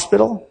the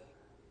hospital,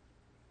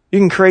 you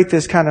can create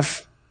this kind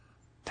of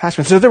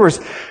attachment. So there was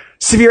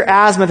severe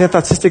asthma, they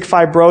thought cystic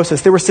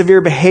fibrosis. There were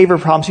severe behavior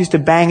problems. He used to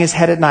bang his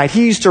head at night.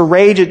 He used to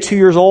rage at 2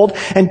 years old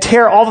and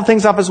tear all the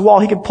things off his wall.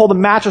 He could pull the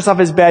mattress off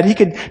his bed. He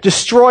could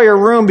destroy a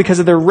room because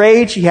of the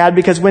rage he had,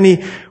 because when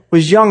he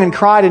was young and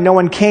cried and no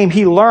one came,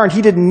 he learned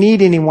he didn't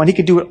need anyone. He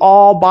could do it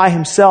all by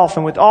himself.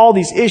 And with all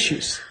these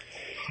issues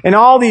and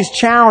all these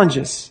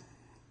challenges,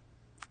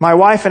 my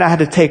wife and I had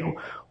to take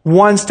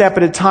one step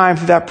at a time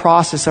through that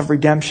process of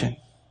redemption.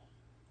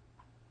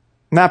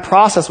 And that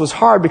process was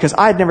hard because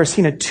I had never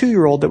seen a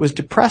 2-year-old that was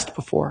depressed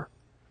before.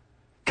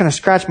 Kind of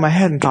scratched my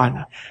head and thought,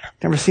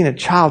 I've never seen a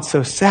child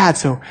so sad.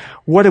 So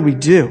what do we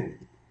do?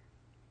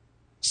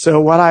 So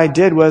what I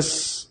did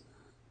was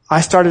I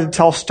started to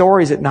tell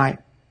stories at night.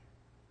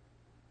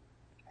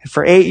 And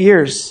for 8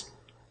 years,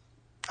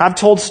 I've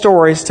told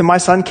stories to my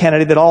son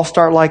Kennedy that all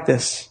start like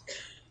this.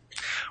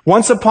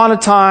 Once upon a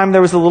time,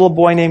 there was a little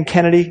boy named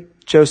Kennedy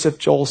Joseph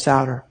Joel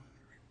Souter.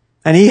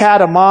 And he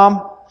had a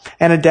mom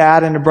and a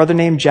dad and a brother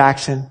named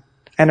Jackson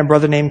and a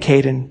brother named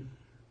Caden, ...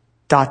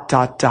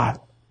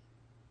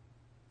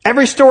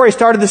 Every story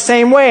started the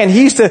same way, and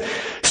he used to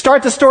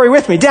start the story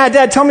with me.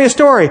 Dad, tell me a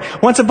story.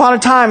 Once upon a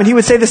time, and he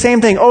would say the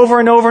same thing over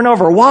and over and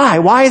over. Why?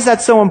 Why is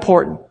that so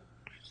important?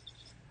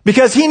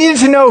 Because he needed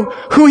to know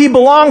who he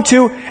belonged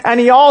to, and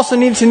he also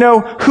needed to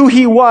know who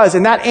he was.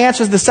 And that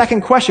answers the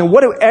second question.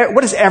 What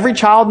does every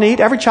child need?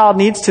 Every child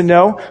needs to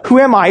know, who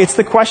am I? It's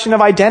the question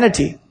of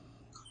identity.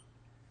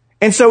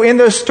 And so in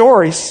those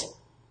stories,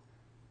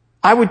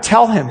 I would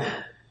tell him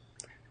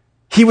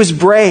he was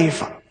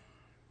brave.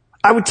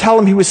 I would tell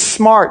him he was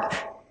smart.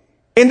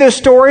 In those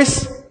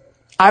stories,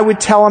 I would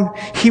tell him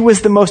he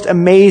was the most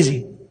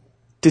amazing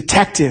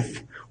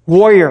detective,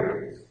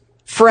 warrior,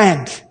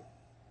 friend.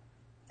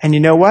 And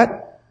you know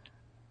what?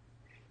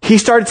 He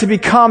started to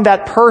become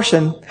that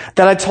person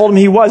that I told him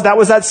he was. That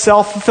was that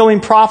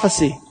self-fulfilling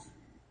prophecy.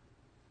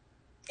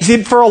 You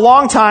see, for a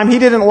long time, he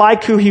didn't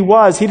like who he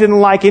was. He didn't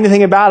like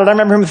anything about it. I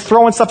remember him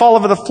throwing stuff all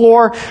over the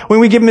floor when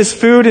we give him his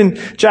food, and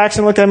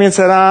Jackson looked at me and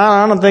said,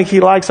 I don't think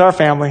he likes our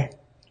family.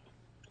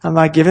 I'm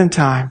like, give him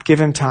time,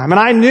 give him time. And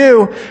I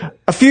knew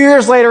a few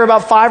years later,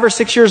 about 5 or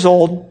 6 years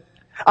old,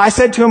 I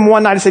said to him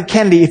one night, I said,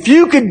 Kennedy, if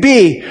you could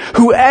be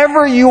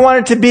whoever you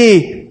wanted to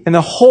be in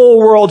the whole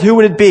world, who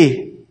would it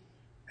be?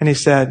 And he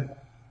said,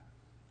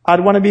 I'd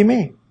want to be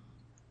me.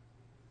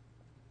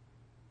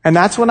 And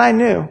that's when I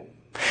knew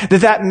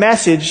that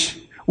message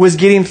was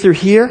getting through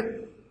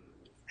here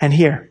and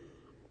here.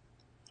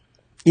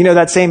 You know,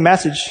 that same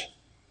message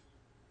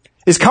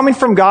is coming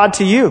from God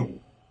to you.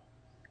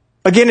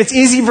 Again, it's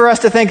easy for us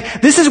to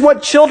think, this is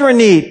what children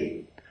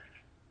need.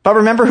 But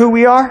remember who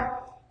we are?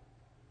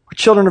 We're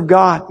children of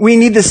God. We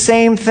need the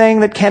same thing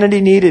that Kennedy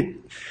needed.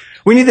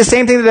 We need the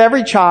same thing that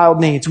every child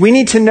needs. We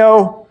need to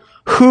know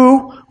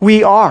who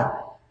we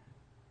are.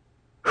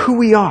 Who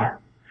we are.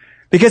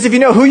 Because if you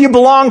know who you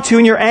belong to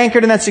and you're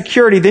anchored in that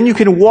security, then you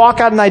can walk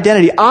out an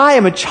identity. I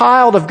am a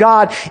child of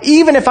God,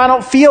 even if I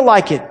don't feel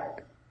like it.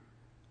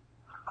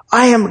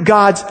 I am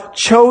God's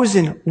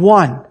chosen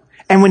one.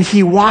 And when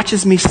He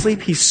watches me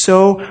sleep, He's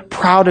so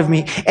proud of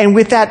me. And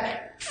with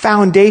that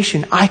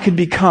foundation, I could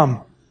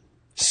become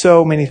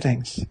so many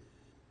things.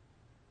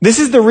 This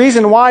is the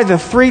reason why the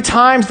 3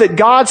 times that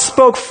God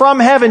spoke from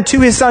heaven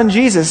to His Son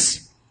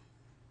Jesus,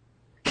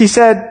 He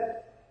said,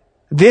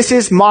 this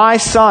is my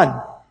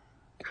Son.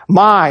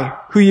 My,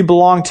 who you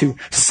belong to.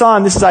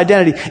 Son, this is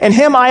identity. And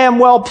Him I am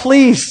well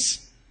pleased.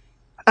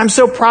 I'm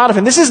so proud of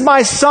Him. This is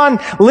my Son.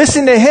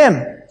 Listen to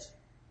Him.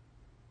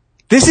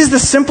 This is the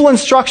simple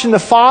instruction the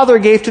Father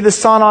gave to the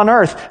Son on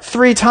earth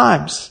 3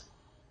 times.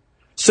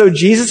 So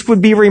Jesus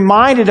would be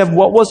reminded of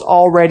what was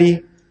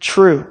already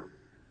true.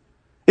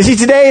 You see,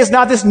 today is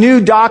not this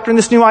new doctrine,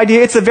 this new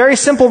idea. It's a very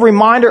simple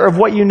reminder of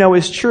what you know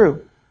is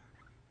true.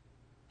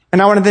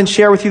 And I want to then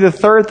share with you the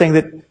third thing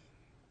that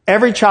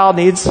every child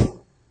needs,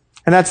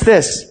 and that's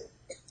this.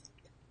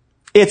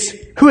 It's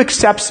who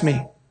accepts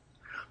me,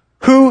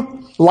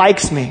 who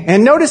likes me.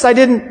 And notice I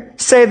didn't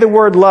say the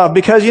word love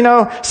because,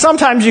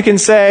 sometimes you can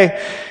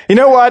say, you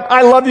know what,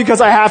 I love you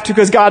because I have to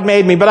because God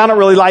made me, but I don't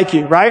really like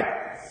you, right?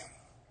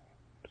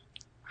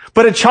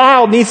 But a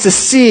child needs to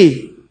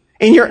see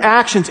in your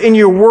actions, in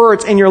your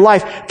words, in your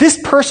life, this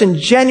person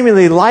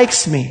genuinely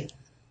likes me.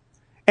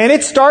 And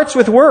it starts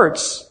with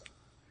words.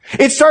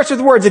 It starts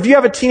with words. If you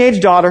have a teenage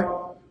daughter,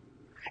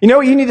 you know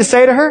what you need to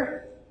say to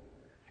her?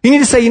 You need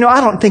to say,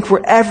 I don't think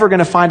we're ever going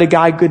to find a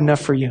guy good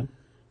enough for you.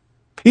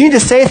 You need to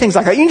say things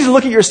like that. You need to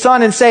look at your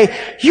son and say,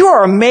 you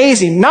are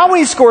amazing. Not when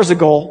he scores a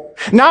goal,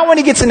 not when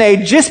he gets an A,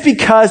 just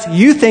because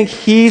you think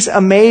he's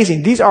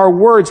amazing. These are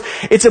words.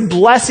 It's a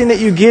blessing that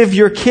you give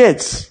your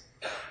kids.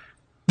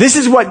 This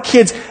is what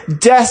kids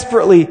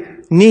desperately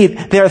need.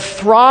 They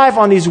thrive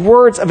on these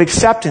words of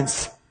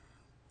acceptance.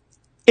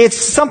 It's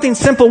something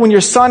simple when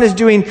your son is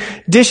doing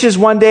dishes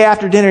one day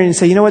after dinner and you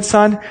say, you know what,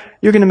 son?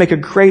 You're going to make a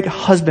great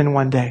husband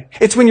one day.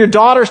 It's when your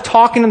daughter's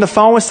talking on the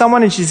phone with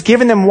someone and she's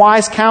giving them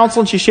wise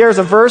counsel and she shares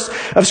a verse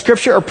of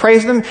scripture or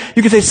praise them.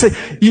 You can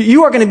say,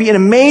 you are going to be an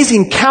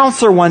amazing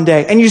counselor one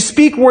day. And you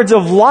speak words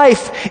of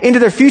life into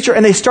their future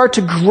and they start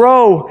to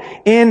grow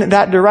in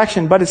that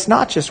direction. But it's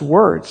not just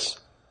words.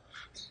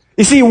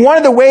 You see, one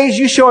of the ways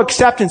you show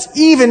acceptance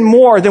even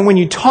more than when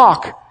you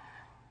talk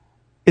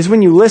is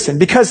when you listen.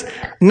 Because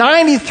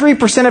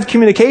 93% of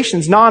communication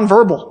is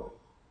nonverbal.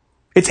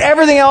 It's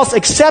everything else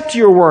except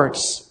your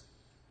words.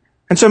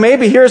 And so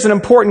maybe here's an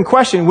important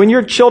question. When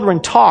your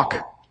children talk,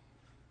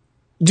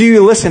 do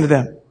you listen to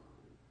them?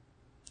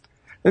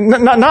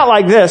 Not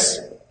like this.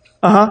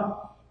 No.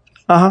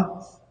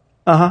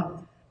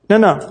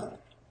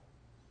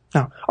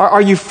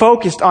 Are you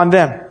focused on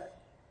them?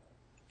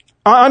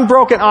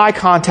 Unbroken eye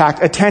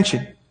contact,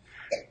 attention.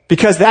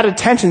 Because that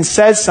attention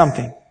says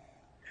something.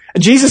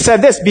 Jesus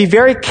said this, be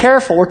very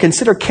careful or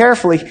consider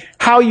carefully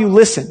how you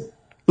listen.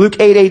 Luke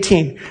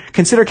 8:18.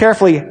 Consider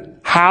carefully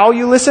how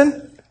you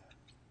listen.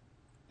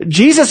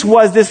 Jesus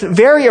was this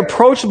very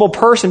approachable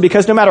person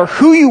because no matter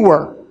who you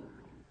were,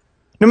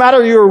 no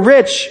matter you were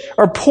rich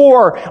or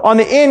poor, on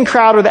the in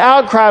crowd or the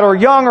out crowd or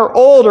young or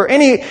old or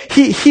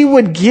he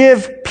would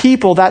give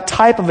people that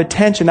type of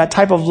attention, that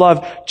type of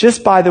love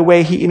just by the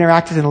way he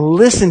interacted and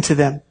listened to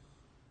them.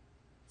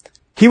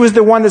 He was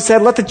the one that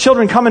said, let the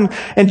children come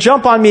and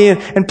jump on me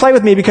and play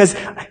with me because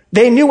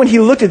they knew when he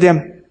looked at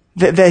them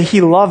that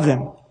he loved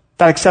them.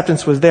 That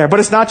acceptance was there. But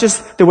it's not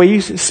just the way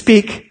you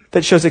speak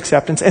that shows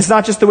acceptance. It's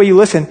not just the way you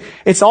listen.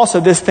 It's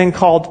also this thing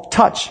called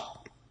touch.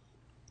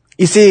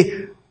 You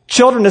see,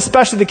 children,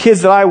 especially the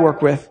kids that I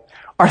work with,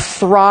 are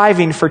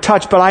thriving for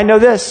touch. But I know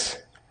this.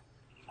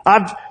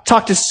 I've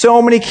talked to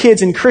so many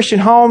kids in Christian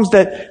homes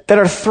that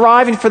are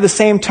thriving for the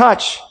same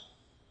touch.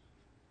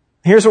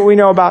 Here's what we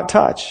know about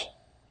touch.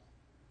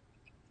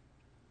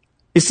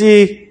 You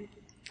see,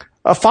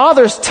 a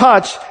father's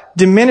touch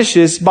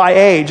diminishes by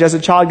age. As a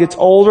child gets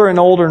older and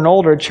older and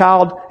older, a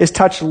child is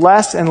touched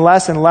less and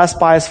less and less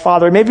by his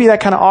father. It may be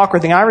that kind of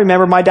awkward thing. I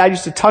remember my dad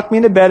used to tuck me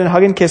into bed and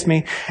hug and kiss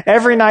me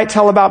every night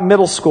till about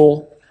middle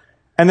school.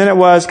 And then it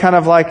was kind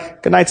of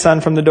like, good night, son,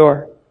 from the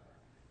door.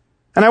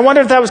 And I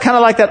wonder if that was kind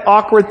of like that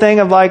awkward thing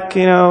of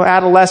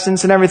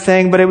adolescence and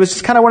everything, but it was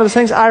just kind of one of those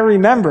things I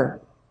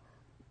remember.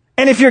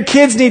 And if your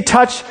kids need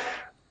touch,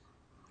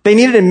 they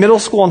need it in middle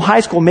school and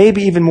high school,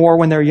 maybe even more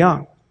when they're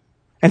young.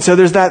 And so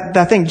there's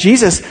that thing.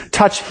 Jesus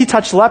he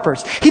touched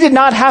lepers. He did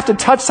not have to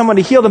touch someone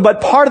to heal them, but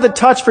part of the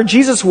touch for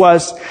Jesus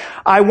was,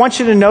 I want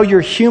you to know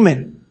you're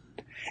human.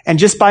 And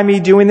just by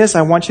me doing this,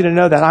 I want you to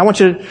know that.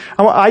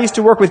 I used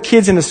to work with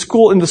kids in the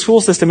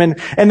school system, and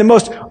the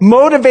most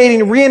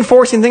motivating,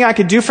 reinforcing thing I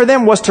could do for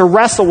them was to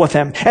wrestle with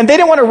them. And they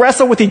didn't want to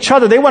wrestle with each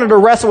other. They wanted to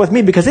wrestle with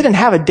me because they didn't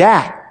have a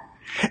dad.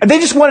 And they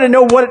just wanted to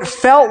know what it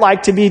felt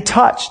like to be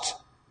touched.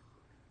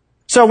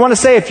 So I want to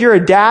say, if you're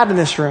a dad in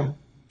this room,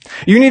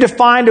 you need to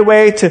find a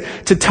way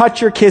to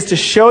touch your kids, to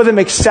show them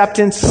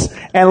acceptance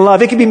and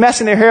love. It could be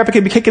messing their hair up. It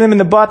could be kicking them in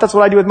the butt. That's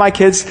what I do with my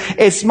kids.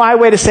 It's my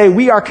way to say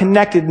we are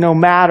connected no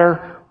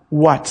matter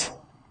what?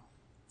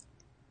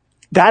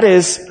 That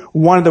is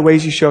one of the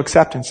ways you show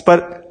acceptance.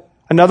 But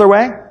another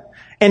way,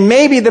 and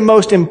maybe the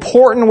most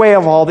important way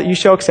of all that you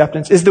show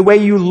acceptance, is the way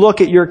you look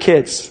at your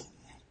kids.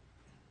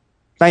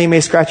 Now you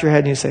may scratch your head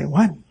and you say,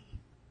 what?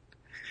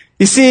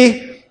 You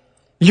see,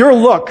 your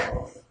look,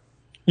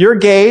 your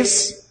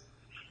gaze,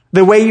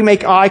 the way you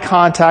make eye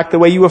contact, the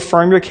way you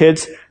affirm your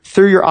kids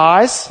through your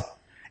eyes,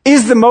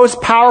 is the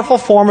most powerful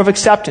form of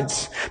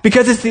acceptance.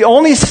 Because it's the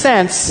only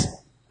sense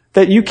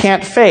that you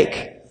can't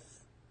fake.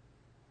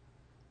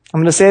 I'm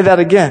going to say that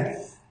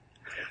again.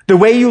 The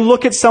way you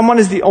look at someone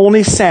is the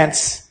only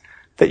sense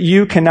that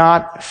you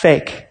cannot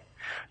fake.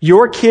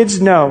 Your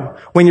kids know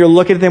when you're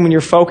looking at them, when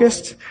you're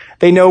focused.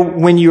 They know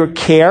when you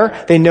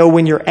care. They know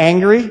when you're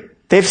angry.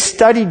 They've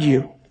studied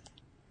you.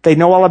 They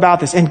know all about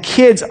this. And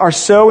kids are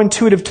so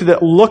intuitive to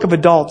the look of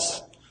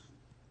adults.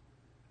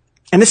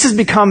 And this has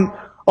become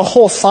a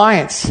whole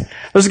science.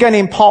 There's a guy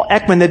named Paul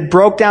Ekman that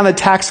broke down the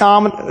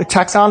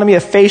taxonomy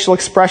of facial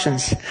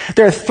expressions.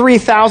 There are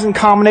 3,000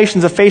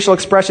 combinations of facial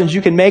expressions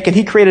you can make, and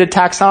he created a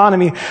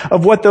taxonomy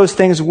of what those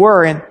things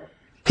were. And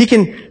he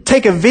can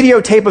take a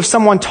videotape of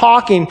someone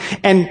talking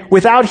and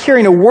without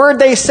hearing a word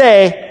they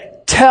say,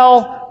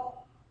 tell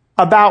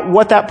about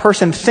what that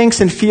person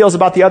thinks and feels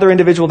about the other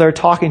individual they're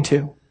talking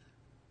to.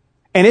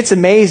 And it's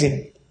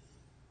amazing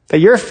that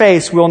your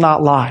face will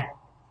not lie.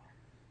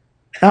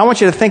 Now I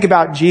want you to think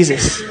about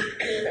Jesus.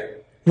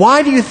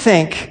 Why do you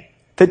think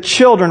that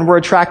children were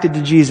attracted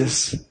to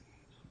Jesus?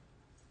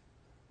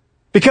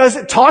 Because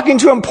talking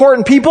to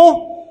important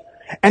people,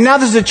 and now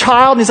there's a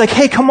child and he's like,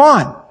 hey, come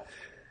on.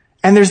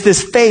 And there's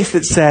this face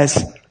that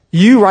says,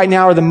 you right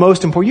now are the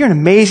most important. You're an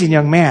amazing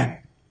young man.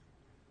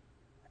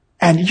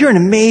 And you're an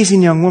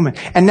amazing young woman.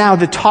 And now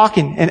the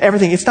talking and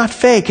everything, it's not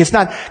fake. It's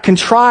not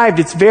contrived.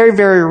 It's very,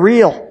 very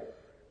real.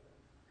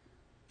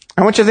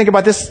 I want you to think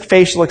about this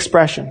facial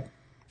expression.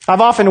 I've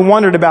often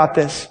wondered about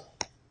this.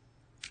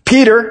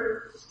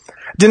 Peter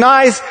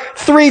denies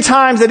 3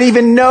 times that he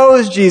even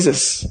knows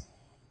Jesus.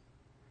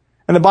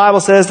 And the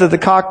Bible says that the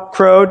cock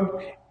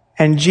crowed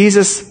and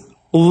Jesus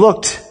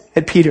looked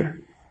at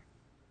Peter.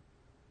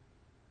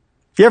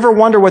 You ever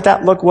wonder what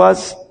that look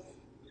was?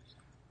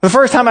 The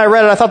first time I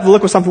read it, I thought the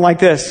look was something like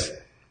this.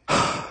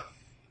 And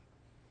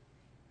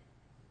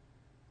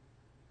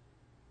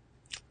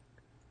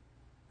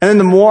then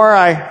the more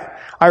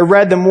I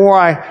read, the more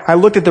I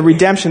looked at the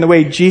redemption, the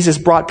way Jesus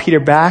brought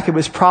Peter back. It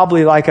was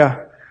probably like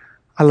I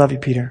love you,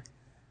 Peter.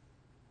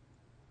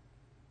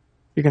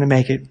 You're going to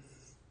make it.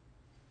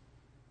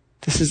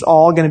 This is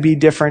all going to be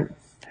different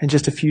in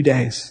just a few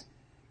days.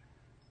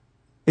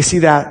 You see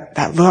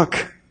that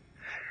look,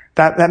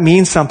 that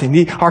means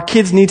something. Our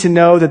kids need to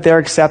know that they're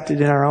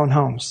accepted in our own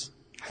homes.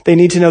 They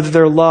need to know that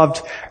they're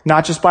loved,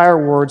 not just by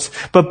our words,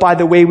 but by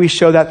the way we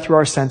show that through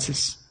our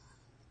senses.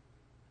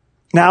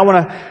 Now I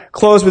want to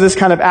close with this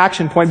kind of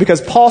action point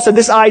because Paul said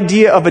this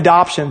idea of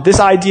adoption, this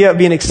idea of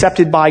being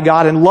accepted by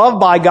God and loved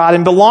by God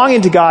and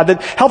belonging to God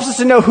that helps us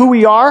to know who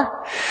we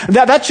are,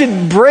 that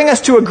should bring us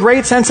to a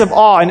great sense of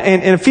awe. In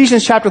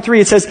Ephesians chapter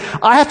 3 it says,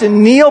 I have to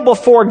kneel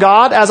before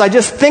God as I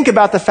just think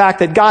about the fact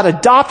that God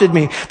adopted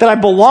me, that I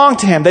belong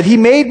to Him, that He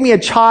made me a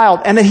child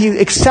and that He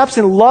accepts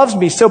and loves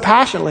me so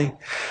passionately.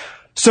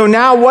 So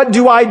now what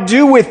do I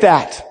do with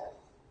that?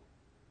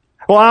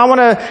 Well, I want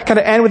to kind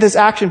of end with this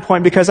action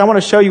point because I want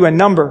to show you a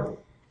number.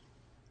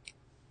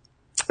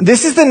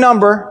 This is the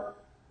number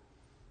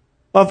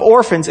of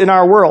orphans in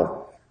our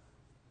world.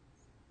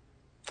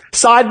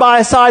 Side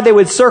by side, they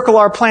would circle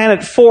our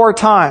planet 4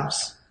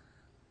 times.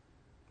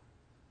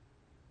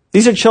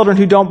 These are children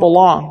who don't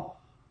belong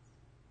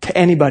to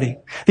anybody.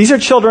 These are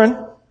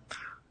children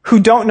who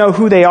don't know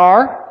who they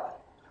are.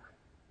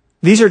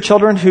 These are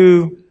children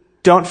who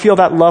don't feel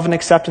that love and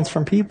acceptance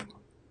from people.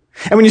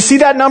 And when you see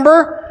that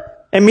number,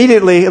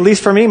 immediately, at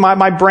least for me,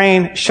 my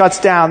brain shuts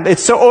down.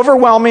 It's so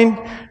overwhelming.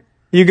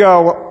 You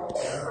go,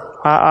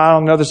 I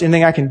don't know if there's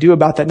anything I can do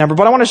about that number.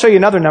 But I want to show you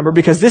another number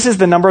because this is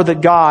the number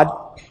that God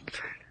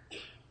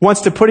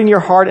wants to put in your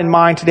heart and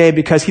mind today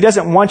because He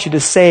doesn't want you to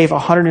save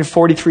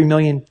 143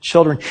 million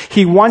children.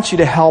 He wants you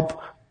to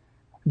help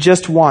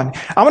just one.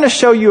 I want to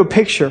show you a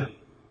picture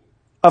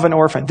of an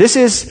orphan. This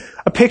is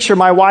a picture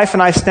my wife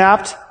and I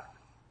snapped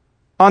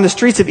on the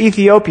streets of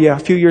Ethiopia a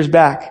few years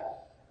back.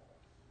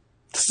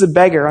 This is a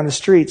beggar on the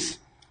streets.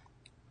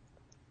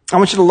 I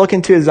want you to look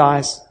into his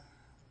eyes.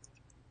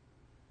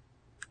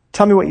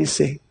 Tell me what you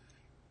see.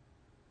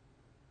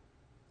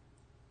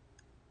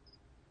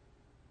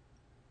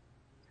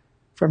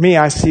 For me,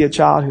 I see a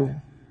child who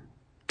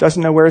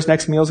doesn't know where his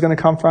next meal is going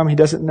to come from. He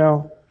doesn't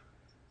know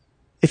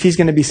if he's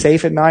going to be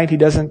safe at night. He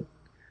doesn't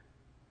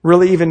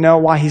really even know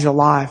why he's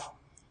alive,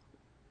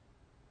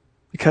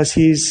 because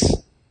he's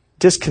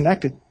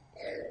disconnected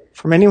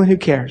from anyone who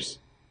cares.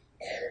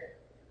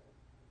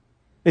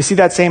 You see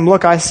that same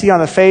look I see on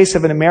the face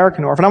of an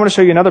American orphan. I want to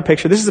show you another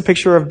picture. This is a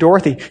picture of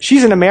Dorothy.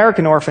 She's an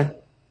American orphan.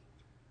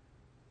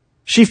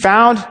 She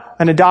found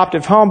an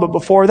adoptive home, but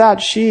before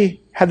that,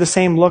 she had the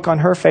same look on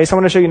her face. I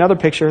want to show you another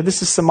picture.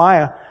 This is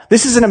Samaya.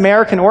 This is an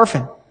American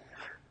orphan.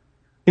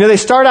 You know, they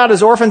start out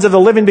as orphans of the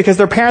living because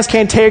their parents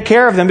can't take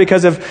care of them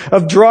because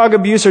of drug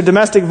abuse or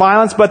domestic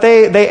violence, but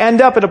they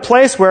end up at a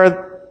place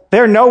where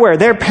they're nowhere.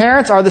 Their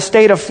parents are the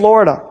state of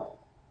Florida.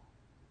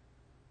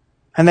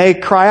 And they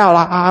cry out,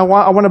 I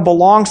want to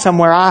belong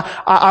somewhere.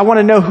 I want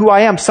to know who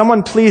I am.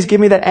 Someone please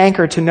give me that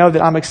anchor to know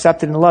that I'm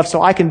accepted and loved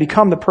so I can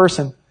become the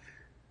person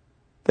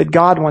that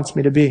God wants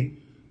me to be.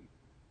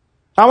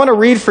 I want to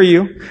read for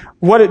you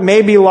what it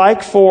may be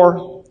like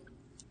for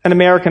an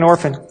American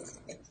orphan.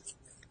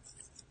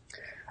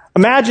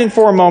 Imagine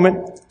for a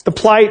moment the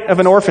plight of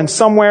an orphan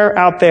somewhere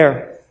out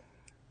there.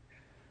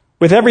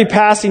 With every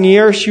passing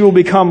year, she will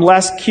become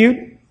less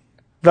cute,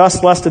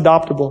 thus less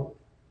adoptable.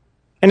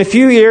 In a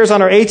few years,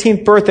 on her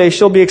 18th birthday,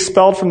 she'll be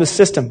expelled from the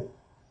system.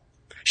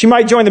 She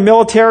might join the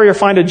military or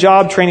find a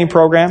job training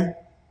program.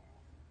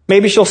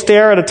 Maybe she'll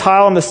stare at a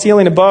tile on the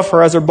ceiling above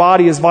her as her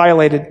body is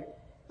violated,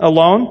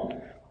 alone,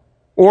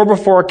 or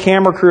before a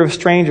camera crew of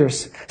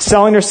strangers,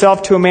 selling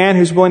herself to a man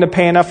who's willing to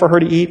pay enough for her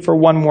to eat for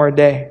one more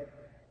day.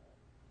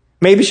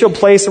 Maybe she'll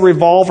place a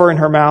revolver in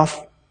her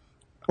mouth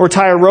or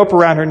tie a rope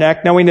around her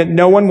neck, knowing that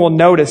no one will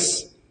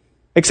notice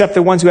except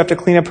the ones who have to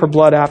clean up her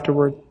blood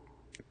afterward.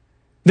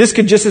 This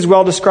could just as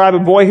well describe a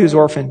boy who's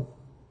orphaned.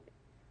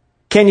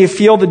 Can you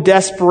feel the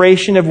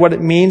desperation of what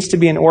it means to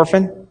be an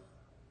orphan,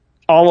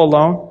 all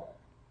alone?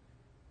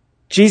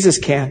 Jesus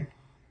can.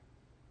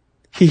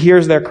 He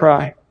hears their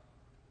cry.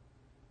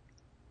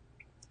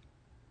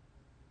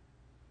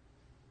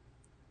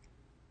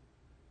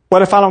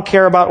 What if I don't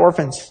care about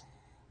orphans?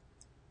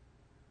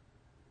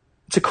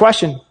 It's a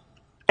question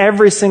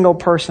every single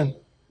person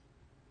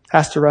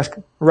has to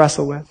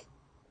wrestle with.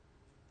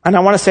 And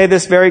I want to say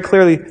this very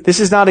clearly. This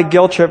is not a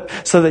guilt trip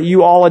so that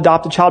you all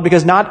adopt a child,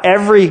 because not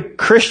every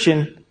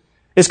Christian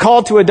is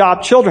called to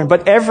adopt children,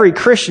 but every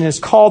Christian is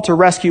called to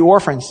rescue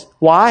orphans.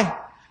 Why?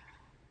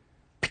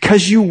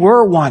 Because you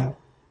were one.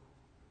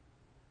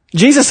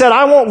 Jesus said,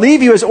 I won't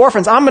leave you as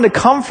orphans. I'm going to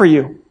come for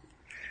you.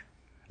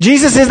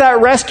 Jesus is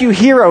that rescue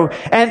hero.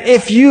 And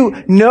if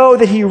you know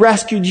that he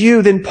rescued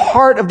you, then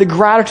part of the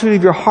gratitude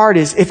of your heart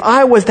is, if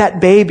I was that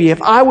baby,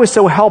 if I was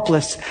so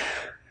helpless,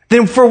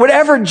 then for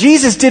whatever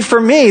Jesus did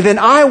for me, then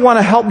I want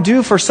to help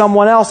do for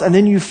someone else. And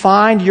then you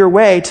find your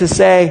way to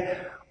say,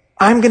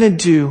 I'm going to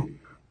do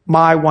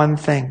my one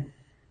thing.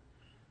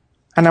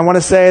 And I want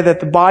to say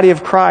that the body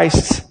of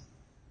Christ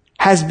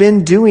has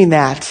been doing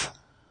that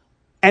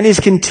and is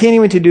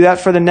continuing to do that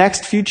for the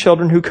next few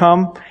children who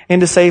come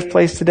into Safe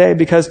Place today,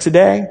 because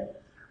today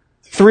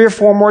 3 or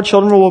 4 more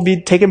children will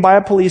be taken by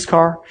a police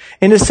car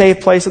into Safe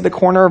Place at the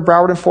corner of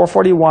Broward and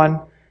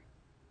 441.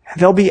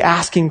 And they'll be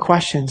asking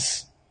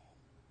questions.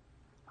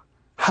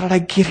 How did I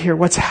get here?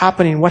 What's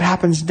happening? What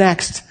happens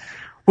next?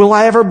 Will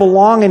I ever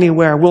belong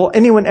anywhere? Will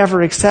anyone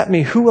ever accept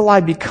me? Who will I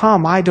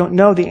become? I don't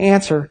know the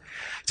answer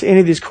to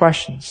any of these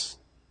questions.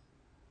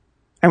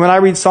 And when I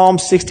read Psalm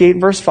 68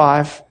 verse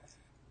 5,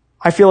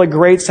 I feel a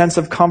great sense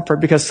of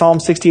comfort, because Psalm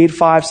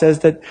 68:5 says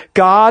that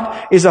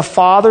God is a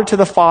father to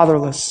the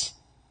fatherless.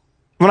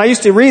 When I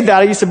used to read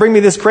that, it used to bring me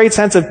this great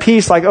sense of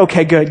peace, like,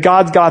 okay, good,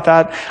 God's got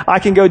that. I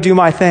can go do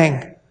my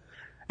thing.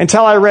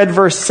 Until I read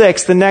verse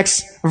 6, the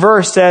next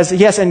verse says,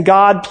 yes, and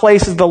God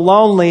places the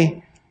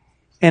lonely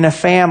in a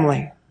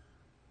family.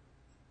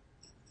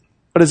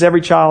 What does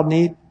every child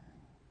need?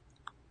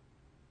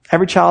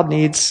 Every child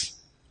needs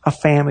a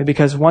family,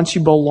 because once you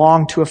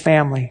belong to a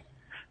family,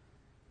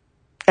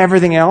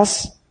 everything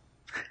else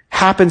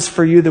happens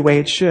for you the way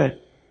it should.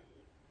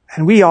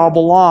 And we all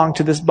belong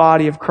to this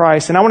body of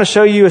Christ. And I want to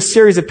show you a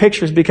series of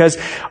pictures, because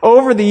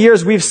over the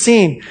years we've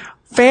seen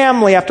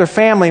family after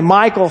family,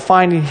 Michael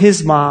finding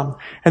his mom,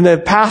 and the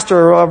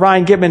pastor,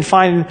 Ryan Gitman,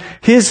 finding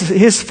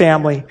his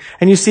family.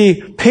 And you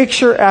see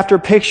picture after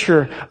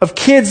picture of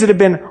kids that have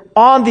been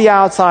on the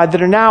outside,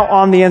 that are now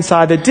on the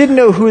inside, that didn't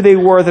know who they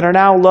were, that are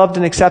now loved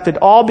and accepted,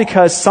 all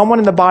because someone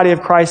in the body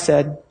of Christ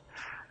said,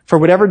 for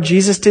whatever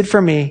Jesus did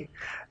for me,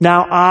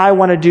 now I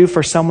want to do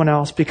for someone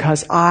else,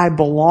 because I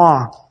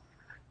belong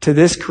to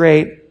this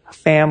great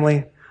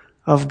family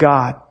of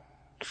God.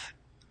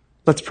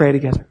 Let's pray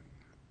together.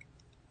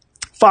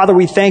 Father,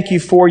 we thank you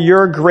for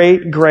your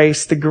great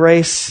grace, the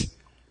grace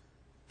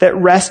that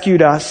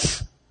rescued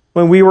us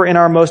when we were in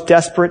our most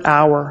desperate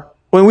hour.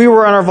 When we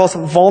were in our most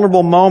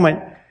vulnerable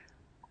moment,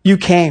 you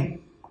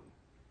came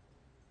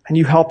and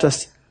you helped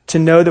us to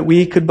know that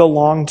we could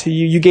belong to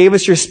you. You gave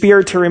us your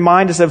Spirit to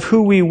remind us of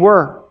who we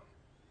were.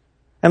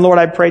 And Lord,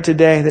 I pray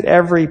today that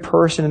every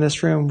person in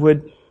this room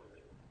would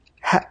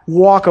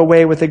walk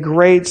away with a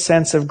great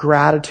sense of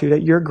gratitude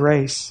at your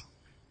grace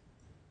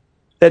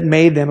that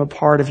made them a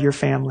part of your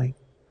family.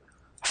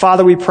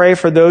 Father, we pray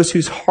for those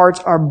whose hearts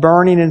are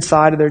burning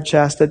inside of their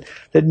chest,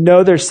 that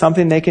know there's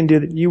something they can do,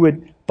 that you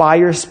would, by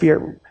your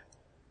Spirit,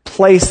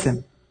 place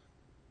them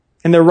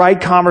in the right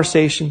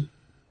conversation,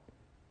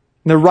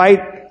 in the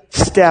right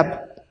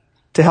step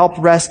to help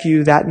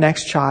rescue that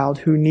next child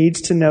who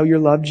needs to know your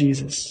love,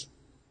 Jesus.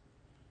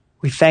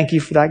 We thank you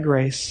for that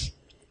grace,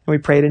 and we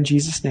pray it in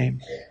Jesus'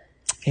 name.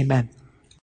 Amen.